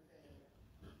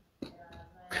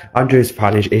 Andrew's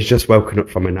fine. He's just woken up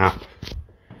from a nap.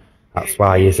 That's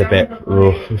why he's a bit.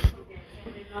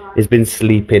 He's been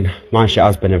sleeping. My shit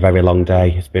has been a very long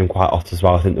day. It's been quite hot as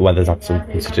well. I think the weather's had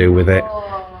something to do with it.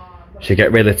 She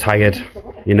get really tired,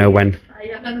 you know, when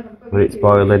it's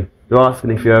boiling. You're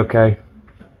asking if you're okay.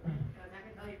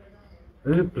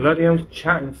 Who the bloody hell's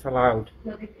chatting so loud?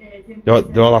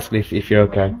 They're all asking if you're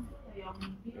okay.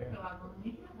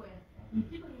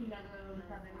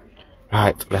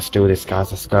 Right, let's do this,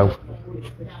 guys. Let's go.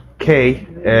 Key.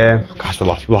 Gosh, we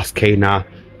lost Key now.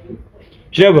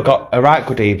 Do you know we've got a right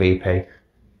good EVP? I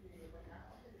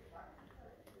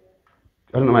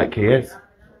don't know where Key is.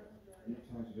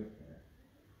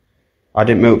 I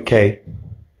didn't move Key.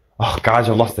 Oh, guys,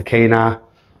 I've lost the key now.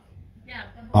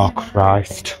 Oh,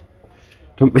 Christ.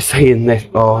 Don't be saying this.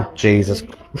 Oh, Jesus.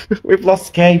 We've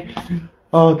lost Key.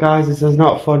 Oh, guys, this is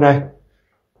not funny. Have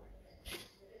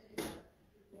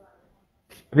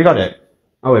you got it?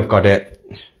 Oh, we've got it.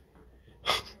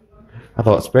 I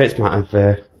thought spirits might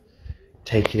have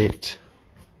taken it.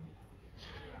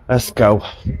 Let's go.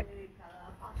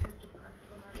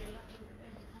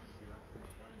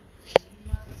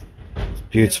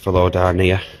 Beautiful all down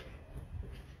here.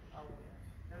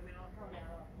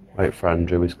 Wait for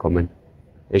Andrew, he's coming.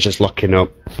 He's just locking up.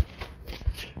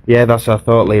 Yeah, that's what I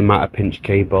thought. Liam might have pinched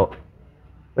Key, but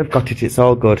we've got it. It's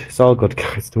all good. It's all good,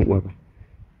 guys. Don't worry.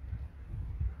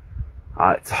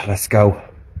 Alright, let's go.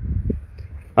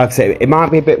 Like I say, it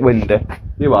might be a bit windy.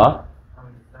 You are?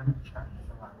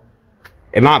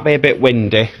 It might be a bit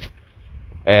windy.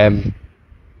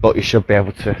 But you should be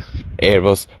able to hear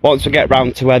us. Once we get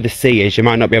round to where the sea is, you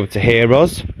might not be able to hear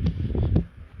us.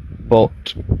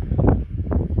 But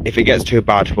if it gets too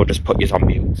bad, we'll just put you on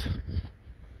mute.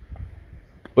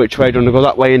 Which way do you want to go?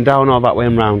 That way and down, or that way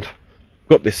and round?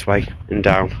 Go up this way and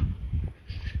down.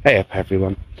 Hey up,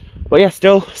 everyone. But yeah,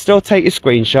 still take your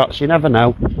screenshots. You never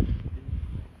know.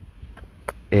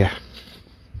 Yeah.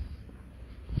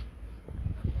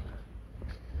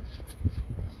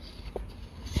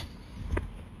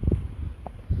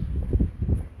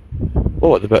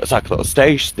 Oh, it's like a little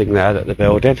stage thing there that they're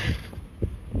building.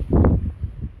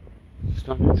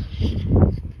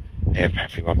 Yep,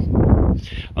 everyone.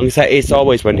 I'm gonna say it's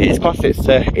always windy. It's because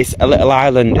it's a little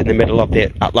island in the middle of the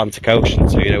Atlantic Ocean,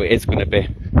 so you know it is going to be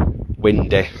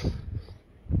windy.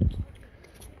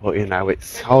 But you know,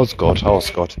 it's all's good, all's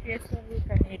good.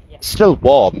 It's still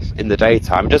warm in the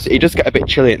daytime. It does get a bit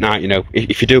chilly at night. You know,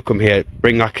 if you do come here,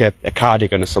 bring like a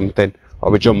cardigan or something,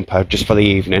 or a jumper just for the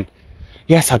evening.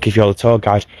 Yes, I'll give you all the tour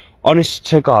guide. Honest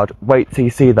to God, wait till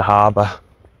you see the harbour.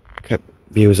 Look at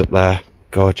views up there,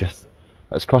 gorgeous.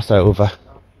 Let's cross over.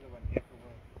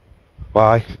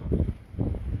 Why?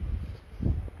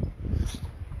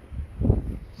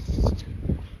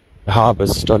 The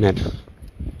harbour's stunning.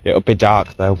 It'll be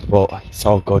dark though, but it's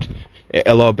all good.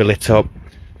 It'll all be lit up.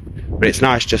 But it's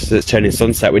nice just that it's turning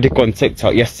sunset. We did go on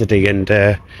TikTok yesterday and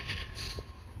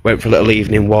went for a little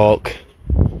evening walk.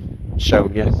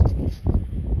 Showing you.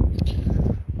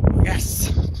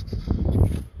 Yes.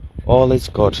 All is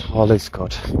good, all is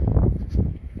good.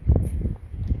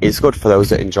 It's good for those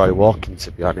that enjoy walking,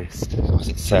 to be honest.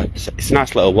 It's a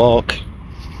nice little walk.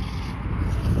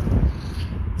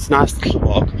 It's a nice little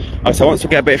walk. Oh, so once we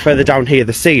get a bit further down here,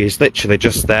 the sea is literally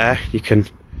just there. You can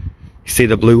see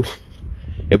the blue.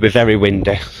 It'll be very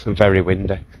windy, very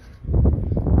windy.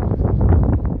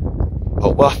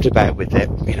 But we'll have to bear with it.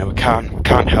 You know, we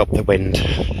can't help the wind.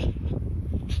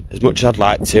 As much as I'd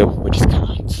like to, we just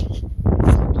can't.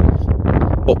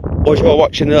 But was you all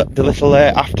watching the little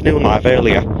afternoon live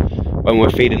earlier when we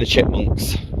were feeding the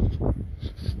chipmunks?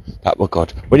 That were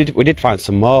good. We did find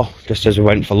some more just as we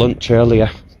went for lunch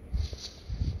earlier.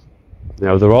 You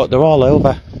know, they're all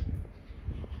over.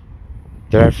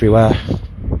 They're everywhere.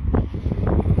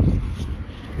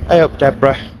 Hey up,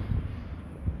 Deborah.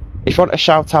 If you want a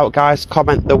shout out, guys,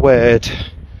 comment the word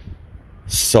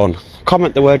sun.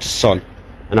 Comment the word sun,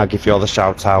 and I'll give you all the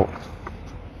shout out.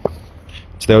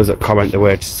 To those that comment the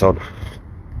word sun.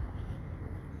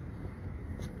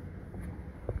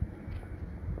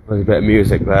 There's a bit of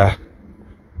music there.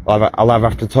 I'll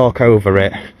have to talk over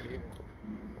it.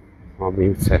 I'll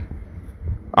mute it.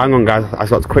 Hang on, guys, I've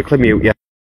got to quickly mute you.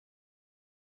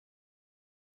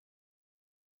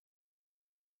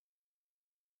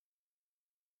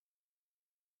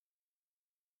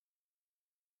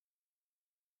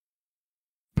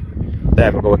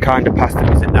 There we go, we're kind of past it,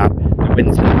 isn't that? The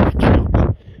wind's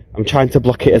but I'm trying to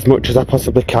block it as much as I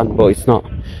possibly can, but it's not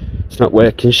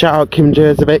working. Shout out Kim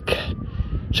Jerzovic.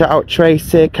 Shout out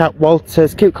Tracy, Cat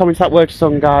Walters. Keep commenting that word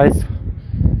sun, guys.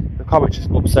 The comments just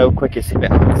go up so quick, it's a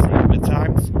bit hard to see at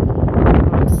times.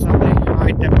 Hi Sally,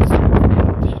 hi Deborah.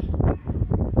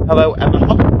 Hello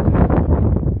Emma.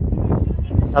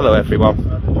 Hello everyone.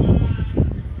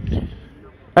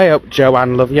 Hey up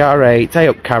Joanne, love you, alright. Hey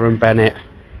up Karen Bennett.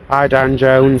 Hi Dan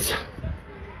Jones.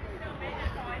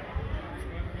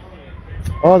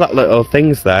 All that little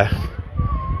things there.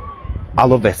 I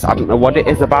love this. I don't know what it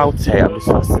is about it. I'm just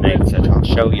fascinated. I'll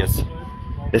show you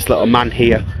this little man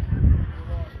here.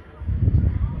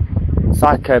 It's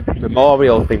like a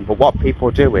memorial thing, but what people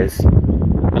do is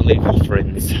they leave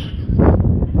offerings. I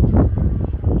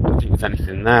don't think there's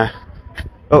anything there.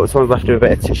 Oh, someone's left him a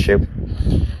bit of tissue.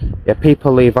 Yeah,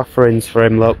 people leave offerings for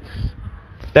him, look.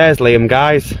 There's Liam,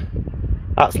 guys.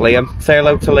 That's Liam. Say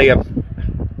hello to Liam.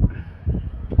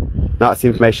 That's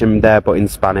information there, but in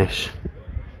Spanish.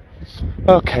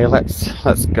 Okay,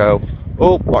 let's go.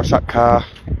 Oh, watch that car.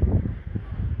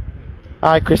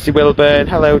 Hi, Chrissy Wilburn.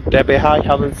 Hello, Debbie. Hi,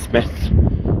 Helen Smith.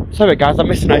 Sorry, guys, I'm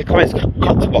missing out comments.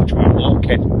 Got to watch where I'm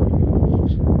walking.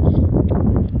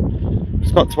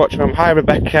 Just got to watch where I'm. Hi,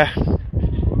 Rebecca.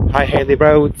 Hi, Hayley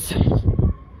Rhodes.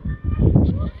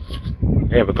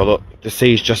 Here we go, look, the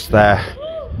sea's just there.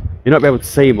 You're not be able to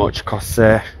see much because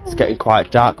it's getting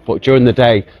quite dark, but during the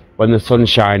day when the sun's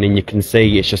shining you can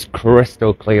see it's just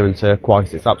crystal clear and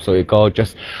turquoise. It's absolutely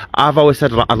gorgeous. I've always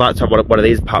said I'd like to have one of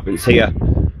these apartments here,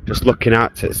 just looking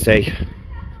out at sea.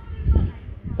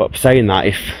 But saying that,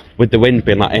 if with the wind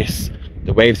being like this,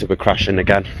 the waves will be crashing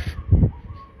again.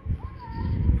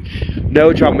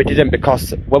 No, John, we didn't,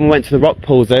 because when we went to the rock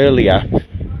pools earlier,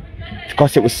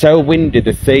 because it was so windy,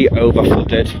 the sea over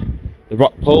flooded the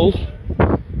rock pool,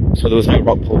 so there was no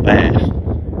rock pool there.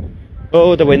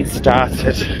 Oh, the wind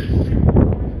started.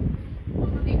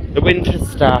 The wind has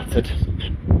started.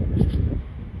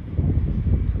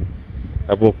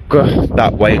 I will go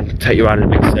that way and take you around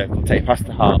in a big circle, take you past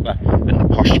the harbour and the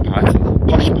posh part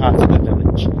of the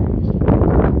village.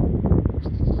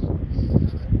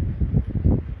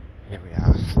 Here we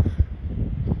are.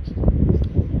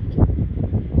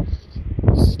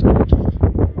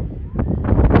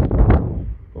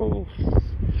 Oh.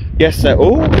 Yes, sir.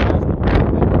 Oh.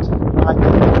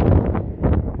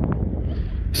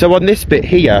 So on this bit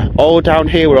here, all down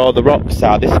here where all the rocks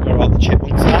are, this is where all the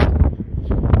chipmunks are.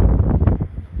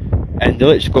 And they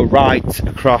literally go right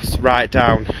across, right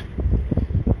down.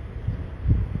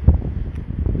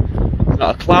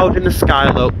 Not a cloud in the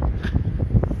sky, look.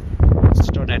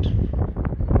 Stunning.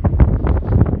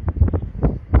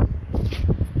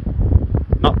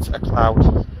 Not a cloud.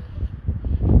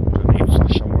 Don't need to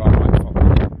show her on my phone.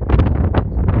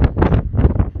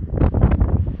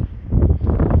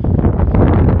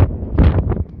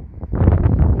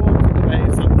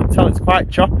 You can tell it's quite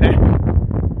choppy. Out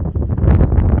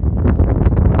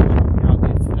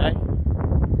there today.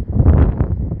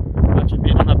 Imagine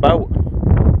being on a boat.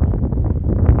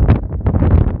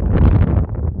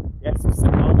 Yes, we've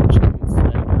seen all the chickens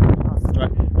today.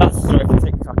 That's the story for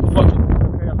TikTok. I watched it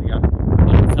earlier.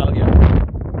 I'll tell you.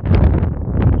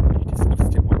 Really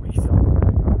disgusting what we saw.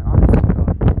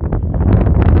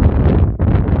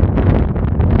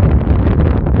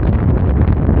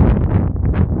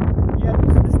 Yeah,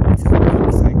 this place is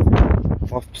amazing.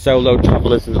 For solo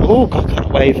travellers and oh god, that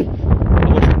wave. I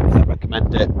would 100%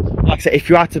 recommend it. Like I said, if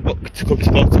you are to book to come to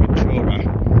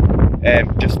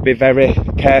Fuerteventura, just be very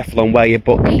careful on where you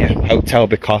book your hotel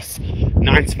because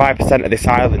 95% of this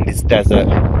island is desert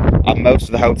and most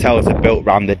of the hotels are built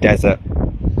around the desert.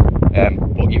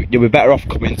 But you'll be better off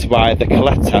coming to either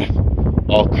Caleta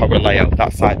or Corraleo.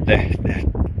 That's like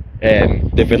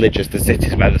the villages, the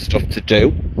cities where there's stuff to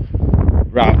do,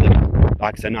 rather than,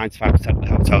 like I said, 95% of the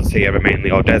hotels here are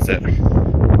mainly all desert.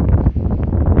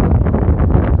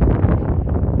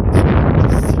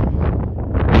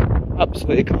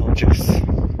 Absolutely gorgeous. I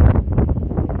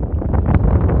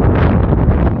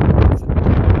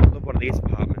love one of these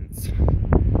apartments,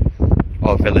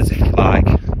 or villas if you like.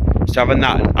 Just having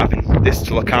that and having this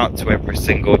to look out to every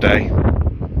single day.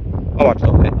 Oh, I'd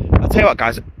love it. I'll tell you what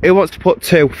guys, who wants to put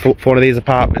two for one of these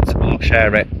apartments? We'll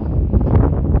share it.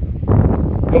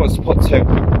 Who wants to put two?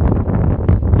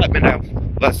 Let me know.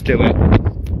 Let's do it.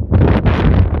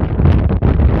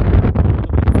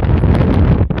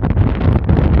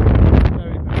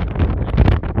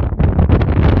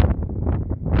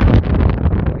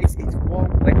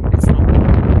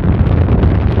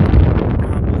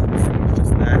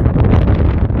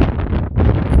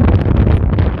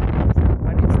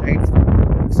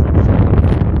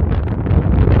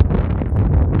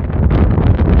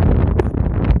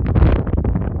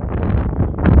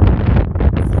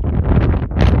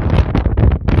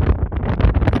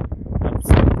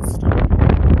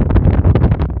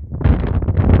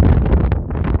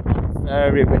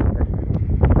 Very windy.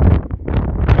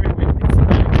 Very windy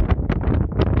today.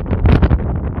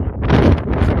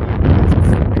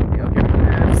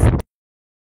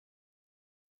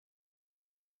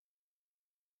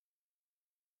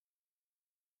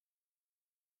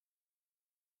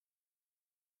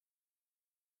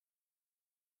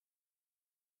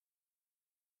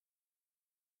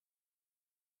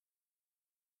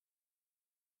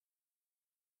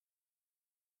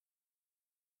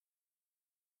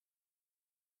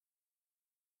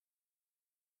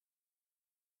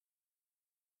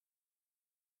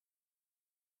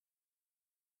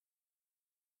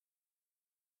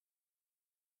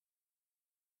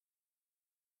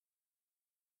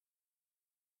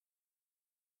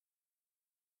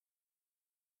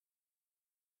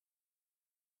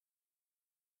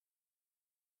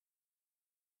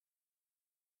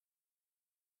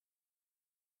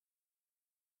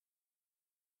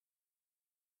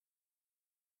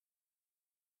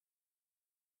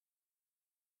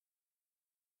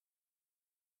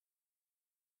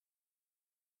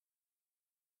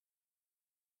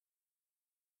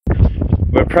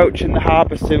 We're approaching the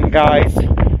harbour soon guys.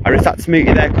 I just had to mute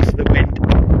you there because of the wind.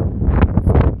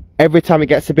 Every time it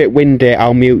gets a bit windy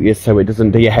I'll mute you so it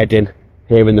doesn't do your head in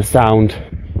hearing the sound.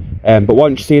 But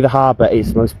once you see the harbour,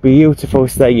 it's the most beautiful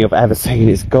thing you've ever seen.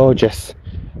 It's gorgeous.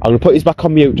 I'm going to put these back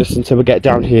on mute just until we get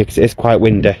down here because it is quite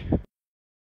windy.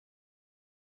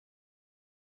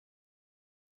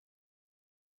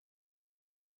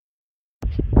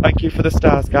 Thank you for the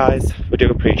stars guys, we do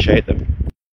appreciate them.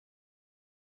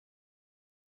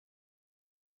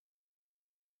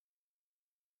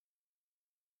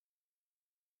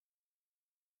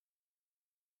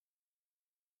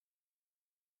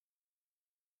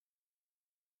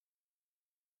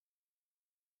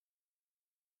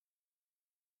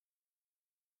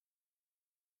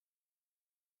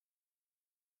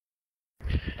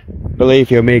 Believe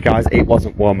you me guys, it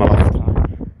wasn't warmer last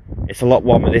time. It's a lot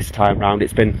warmer this time round.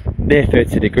 It's been near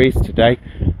 30 degrees today.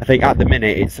 I think at the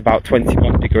minute it's about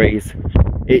 21 degrees.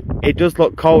 It does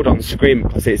look cold on screen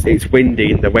because it's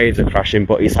windy and the waves are crashing,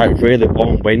 but it's like really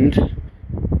warm wind.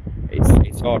 It's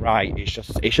It's alright, it's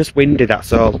just windy,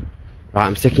 that's all. Right,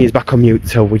 I'm sticking his back on mute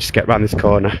till we just get round this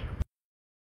corner.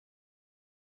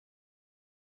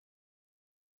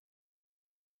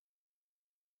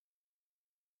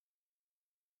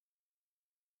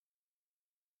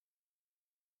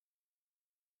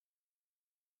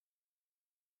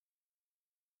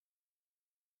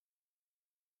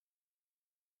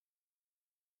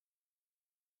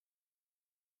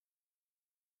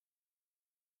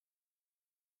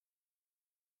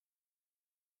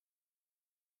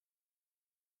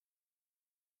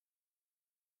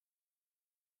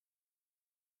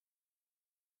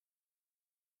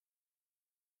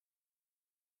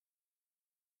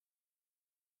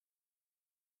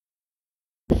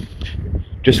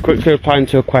 Just quickly replying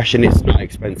to a question, it's not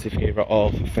expensive here at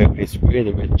all for food, it's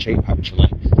really, really cheap actually.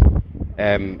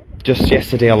 Just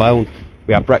yesterday alone,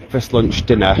 we had breakfast, lunch,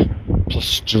 dinner,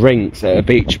 plus drinks at a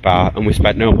beach bar, and we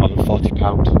spent no more than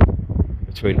 £40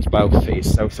 between us both. It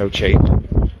is so cheap.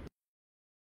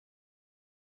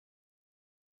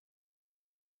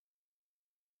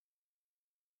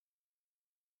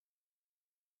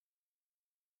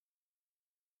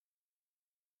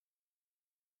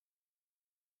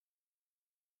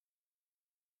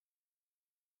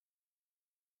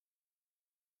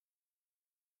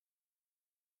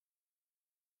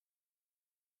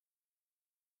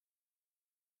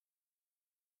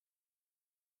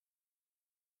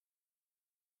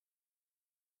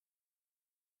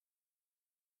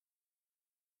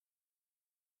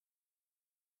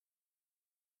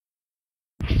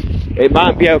 It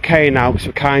might be okay now because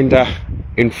we're kinda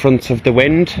in front of the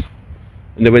wind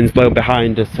and the wind's blowing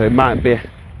behind us, so it might be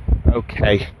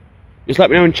okay. Just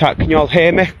let me know in chat, can you all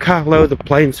hear me? Carlo, the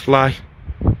planes fly.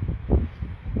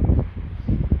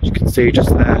 You can see just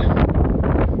there.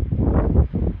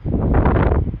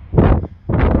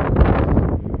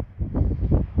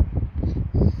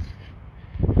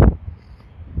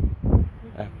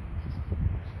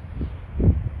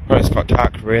 Oh, it's got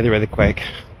dark really quick.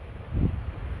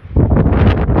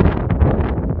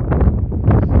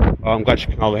 Oh, I'm glad you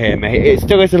can all hear me. It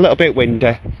still is a little bit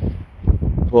windy,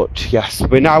 but yes,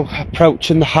 we're now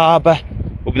approaching the harbour.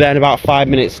 We'll be there in about 5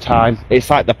 minutes time. It's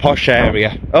like the posh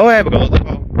area. Oh, here we go, look,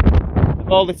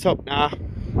 they've all lit up now.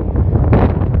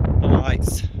 The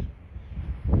lights.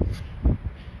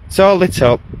 It's all lit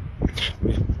up.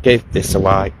 Give this a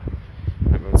light.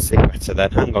 Everyone see better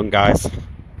then. Hang on, guys.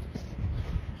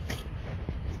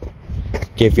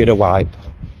 Give you the wipe.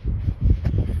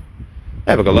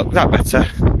 There we go, look, is that better?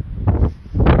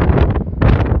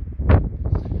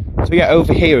 So yeah,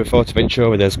 over here in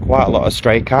Fuerteventura there's quite a lot of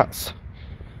stray cats.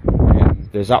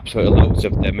 There's absolutely loads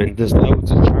of them, and there's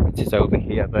loads of charities over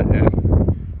here that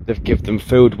they've given them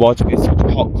food, water. It's such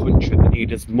a hot country, they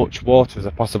need as much water as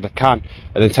they possibly can,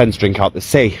 and they tend to drink out the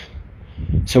sea.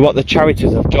 So what the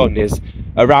charities have done is,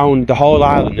 around the whole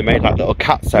island they made like little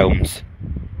cats homes.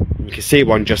 You can see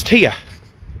one just here.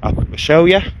 I'll quickly show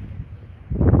you.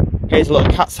 Here's a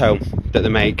little cat's home that they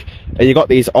make, and you've got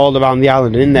these all around the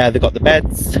island, and in there they've got the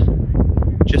beds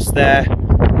just there,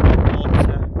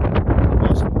 water,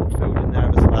 also put food in there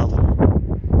as well.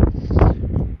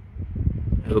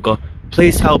 There we go.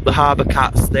 Please help the harbour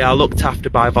cats, they are looked after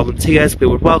by volunteers. We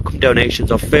would welcome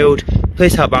donations of food.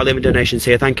 Please help by leaving donations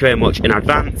here, thank you very much in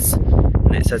advance.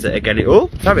 And it says it again, oh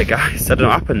sorry guys, I don't know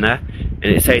what happened there, and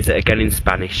it says it again in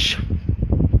Spanish.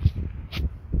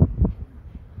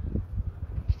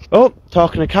 Oh,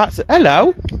 talking to cats.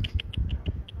 Hello.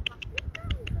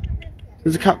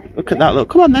 There's a cat. Look at that. Look.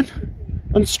 Come on then.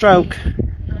 On stroke.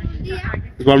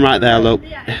 There's one right there. Look.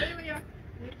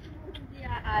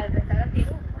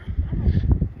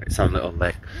 It's on a little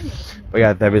lick. But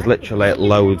yeah, there is literally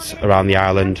loads around the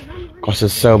island because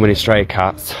there's so many stray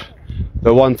cats.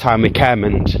 But one time we came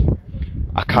and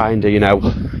I kinda, you know,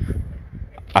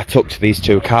 I took to these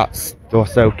two cats. They were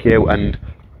so cute and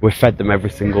we fed them every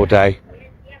single day.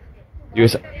 There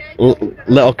was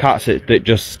little cats that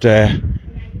just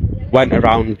went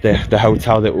around the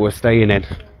hotel that we were staying in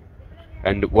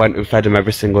and went and fed them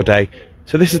every single day.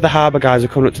 So this is the harbour, guys. We're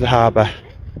coming up to the harbour.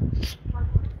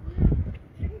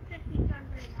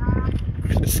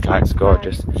 The sky is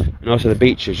gorgeous, and also the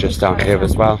beach is just down here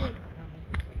as well.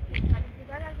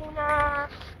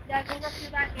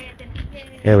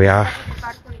 Here we are.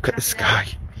 Look at the sky.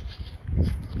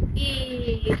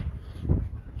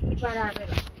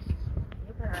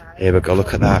 Here we go,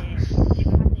 look at that.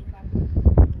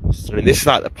 So this is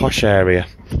like the posh area,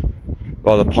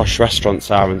 where all the posh restaurants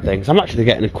are and things. I'm actually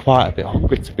getting quite a bit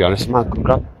hungry, to be honest. I might come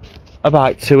grab a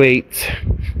bite to eat.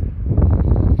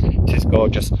 It is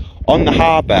gorgeous. on the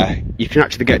harbour, you can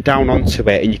actually get down onto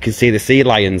it and you can see the sea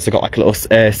lions. They've got like a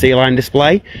little sea lion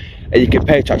display, and you can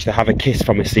pay to actually have a kiss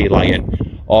from a sea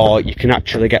lion, or you can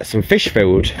actually get some fish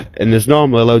food, and there's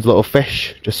normally loads of little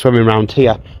fish just swimming around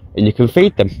here, and you can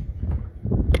feed them.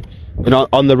 And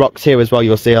on the rocks here as well,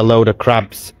 you'll see a load of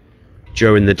crabs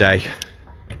during the day.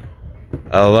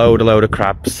 A load of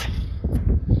crabs.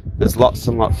 There's lots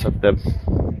and lots of them.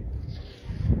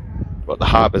 But the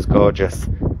harbour's gorgeous.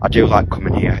 I do like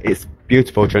coming here. It's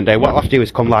beautiful during the day. What I'll have to do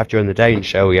is come live during the day and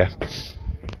show you.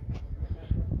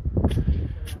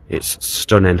 It's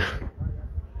stunning.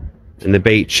 And the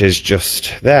beach is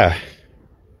just there.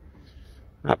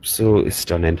 Absolutely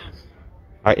stunning.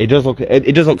 It does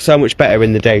look so much better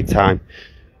in the daytime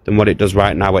than what it does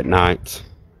right now at night.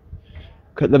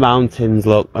 Look at the mountains,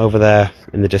 look, over there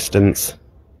in the distance.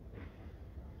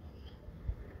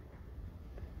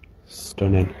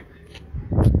 Stunning.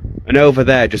 And over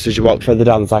there, just as you walk further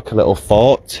down, there's like a little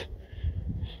fort.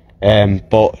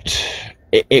 But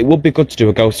it would be good to do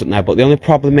a ghost hunt there, but the only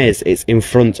problem is it's in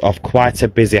front of quite a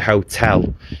busy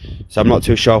hotel. So I'm not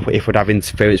too sure if we'd have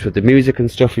interference with the music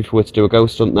and stuff if we were to do a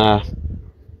ghost hunt there.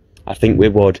 I think we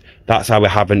would. That's why we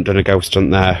haven't done a ghost hunt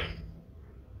there.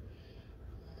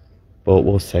 But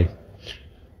we'll see.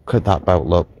 Look at that boat,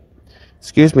 look.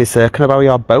 Excuse me, sir, can I borrow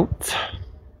your boat?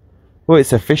 Oh,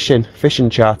 it's a fishing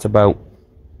charter boat.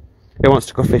 Who wants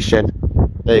to go fishing?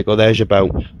 There you go, there's your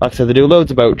boat. Like I said, they do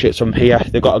loads of boat trips from here.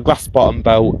 They've got a glass bottom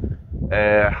boat.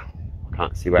 I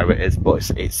can't see where it is,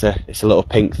 but it's a little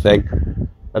pink thing.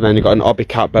 And then you've got an Obby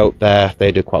Cat boat there.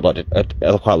 They do quite a lot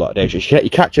of day trips. You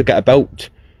can actually get a boat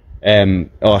or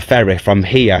a ferry from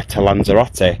here to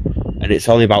Lanzarote, and it's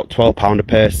only about £12 a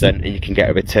person, and you can get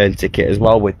a return ticket as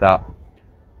well with that.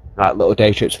 Like little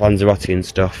day trips to Lanzarote and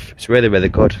stuff. It's really, really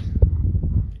good.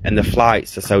 And the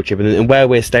flights are so cheap, and where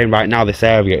we're staying right now, this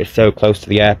area is so close to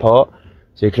the airport,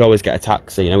 so you can always get a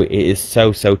taxi. You know, it is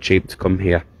so cheap to come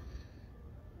here.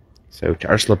 So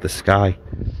I just love the sky.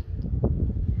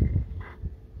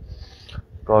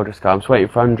 Gorgeous sky. I'm just waiting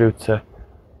for Andrew to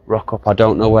rock up. I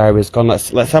don't know where he's gone. Let's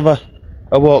have a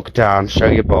walk down, show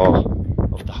you more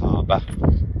of the harbour.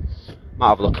 Might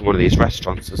have a look at one of these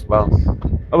restaurants as well.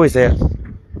 Oh, he's here.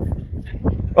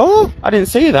 Oh, I didn't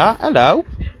see that. Hello.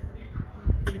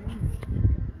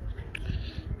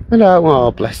 Hello.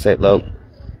 Oh, bless it, look.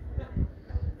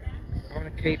 I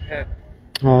want to keep her.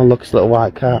 Oh, look, it's a little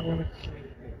white cat.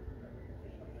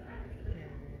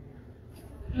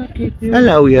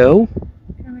 Hello, you.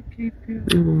 Can I keep you?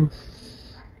 Oh.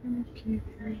 Can I keep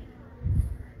you?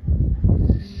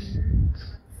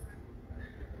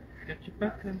 Get your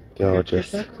button.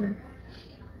 Gorgeous. Get your button.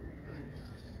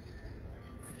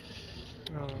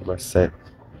 Oh. Bless it.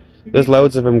 There's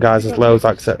loads of them, guys. There's loads.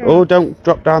 Like I said. Oh, don't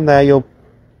drop down there. You'll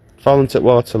fall into the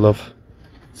water, love.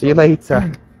 See you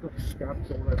later.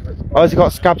 Oh, has he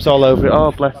got scabs all over it?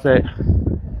 Oh, bless it.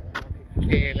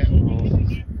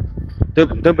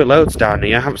 There'll be loads down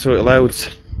here. Absolutely loads.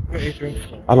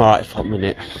 I'm alright for a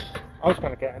minute. I was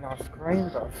going to get an ice cream,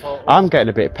 but I thought... I'm getting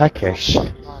a bit peckish.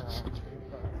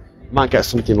 Might get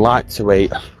something light to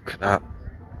eat. Look at that.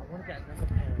 I want to get another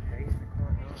pair of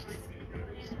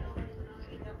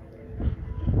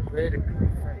these.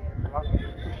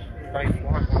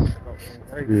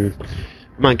 Really good.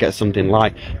 Might get something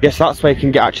light. Yes, that's where you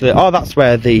can get actually. Oh, that's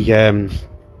where the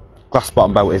glass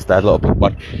bottom boat is there, little big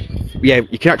one. Yeah,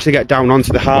 you can actually get down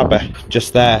onto the harbour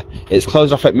just there. It's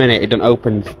closed off at minute. It doesn't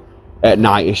open at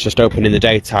night. It's just open in the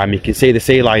daytime. You can see the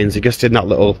sea lions are just in that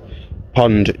little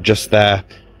pond just there.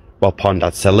 Well, pond,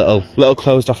 I'd say, little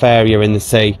closed off area in the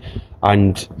sea,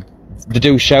 and they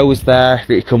do shows there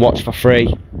that you can watch for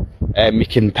free. You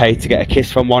can pay to get a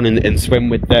kiss from one and swim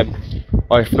with them,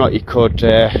 or if not, you could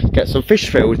get some fish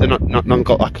food. They're not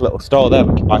got like a little store there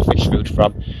we can buy fish food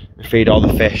from and feed all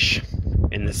the fish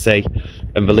in the sea.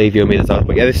 And believe you me, there's other.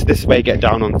 But yeah, this is where you get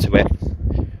down onto it.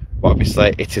 But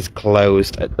obviously, it is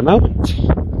closed at the moment.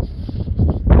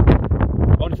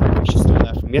 I wonder if the fish is still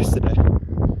there from yesterday.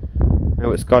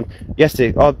 No, it's gone.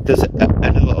 Yesterday, oh, there's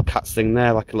another little cats thing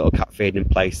there, like a little cat feeding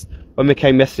place. When we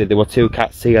came yesterday, there were 2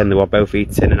 cats here and they were both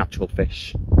eating an actual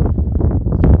fish.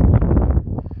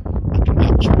 Like an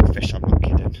actual fish, I'm not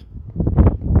kidding.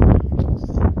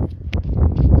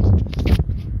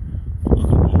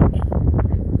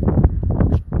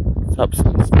 It's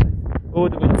absolutely stunning. Oh,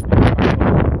 the wind's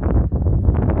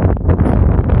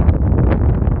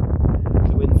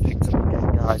picked up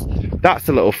again, guys. That's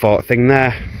a little fort thing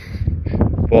there.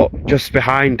 But just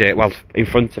behind it, well, in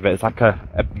front of it, it's like a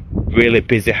really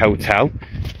busy hotel.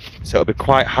 So it'll be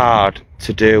quite hard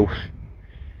to do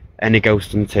any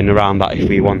ghost hunting around that if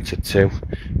we wanted to.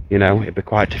 You know, it'd be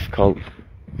quite difficult.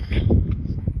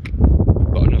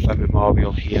 Got another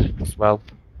memorial here as well.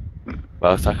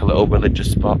 Well, it's like a little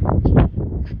religious spot.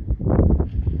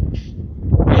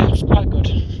 Yeah, it's quite good.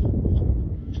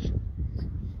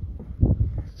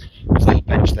 There's a little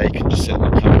bench there you can just sit and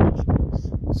look at.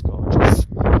 It's gorgeous.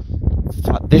 In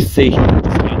fact, this sea here is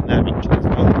down there actually as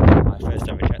well. My first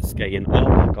ever jet ski, and oh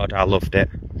my god, I loved it.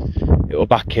 It was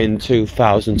back in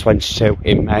 2022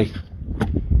 in May.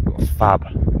 It was fab.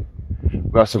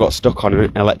 We also got stuck on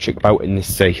an electric boat in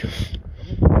this sea.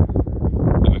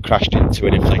 And we crashed into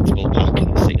an inflatable park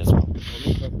in the sea as well.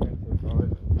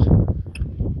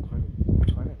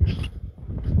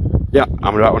 Yeah,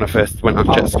 I'm right when I first went on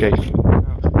jet ski.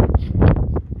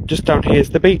 Just down here's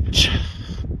the beach.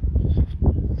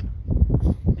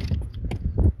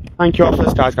 Thank you all for the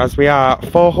stars, guys. We are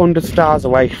 400 stars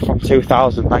away from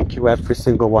 2,000. Thank you, every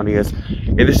single one of you.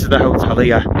 Yeah, this is the hotel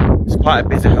here. It's quite a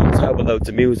busy hotel with loads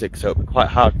of music, so it'll be quite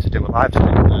hard to do a live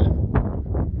stream there.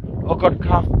 Oh god,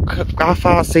 how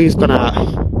far the sea's gone out.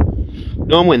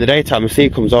 Normally in the daytime, the sea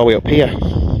comes all the way up here.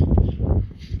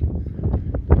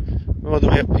 All the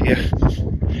way up here.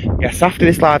 Yes, after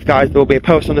this live, guys, there will be a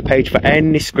post on the page for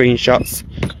any screenshots,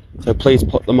 so please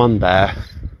put them on there.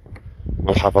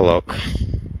 We'll have a look.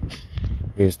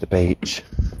 Here's the beach.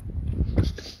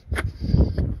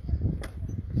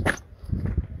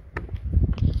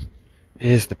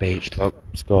 Here's the beach, look,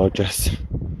 it's gorgeous.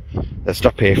 Let's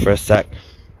stop here for a sec.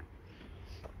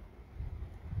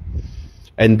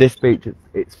 And this beach,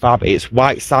 it's fab. It's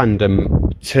white sand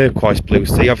and turquoise blue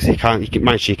sea. Obviously,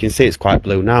 you can see it's quite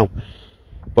blue now.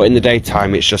 But in the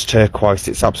daytime, it's just turquoise.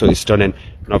 It's absolutely stunning.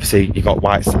 And obviously, you got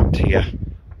white sand here.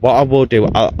 What I will do,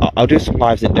 I'll do some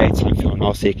lives in daytime if you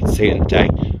want, so you can see it in the day.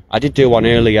 I did do one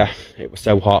earlier. It was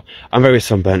so hot. I'm very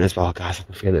sunburnt as well, guys. I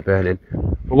can feel it burning.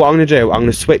 But what I'm going to do, I'm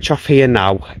going to switch off here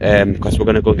now, because we're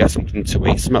going to go and get something to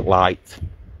eat, something light,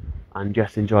 and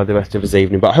just enjoy the rest of this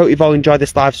evening. But I hope you've all enjoyed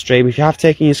this live stream. If you have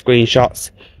taken your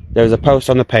screenshots, there's a post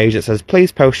on the page that says,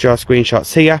 please post your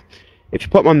screenshots here. If you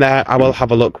put them on there, I will have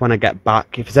a look when I get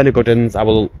back. If there's any good ones, I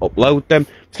will upload them.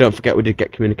 So don't forget, we did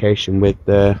get communication with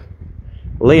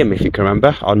Liam, if you can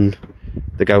remember, on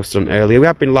the ghost hunt earlier. We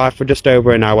have been live for just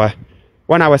over an hour.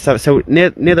 1 hour 7, so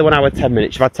nearly 1 hour 10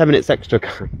 minutes. You've had 10 minutes extra,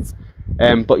 guys.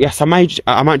 But yes, I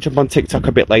might jump on TikTok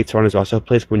a bit later on as well, so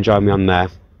please come and join me on there.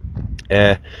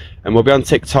 And we'll be on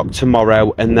TikTok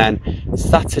tomorrow, and then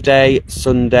Saturday,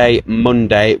 Sunday,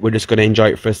 Monday, we're just going to enjoy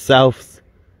it for ourselves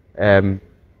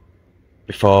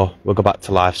before we'll go back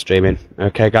to live streaming.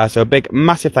 Okay, guys, so a big,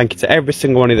 massive thank you to every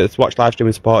single one of you that's watched live streaming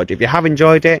and supported. If you have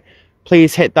enjoyed it,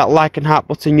 please hit that like and heart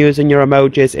button using your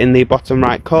emojis in the bottom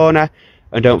right corner.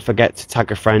 And don't forget to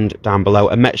tag a friend down below,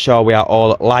 and make sure we are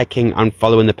all liking and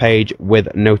following the page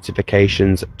with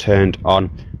notifications turned on.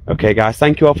 Okay, guys,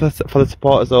 thank you all for the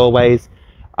support as always,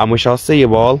 and we shall see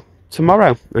you all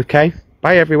tomorrow. Okay,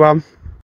 bye everyone.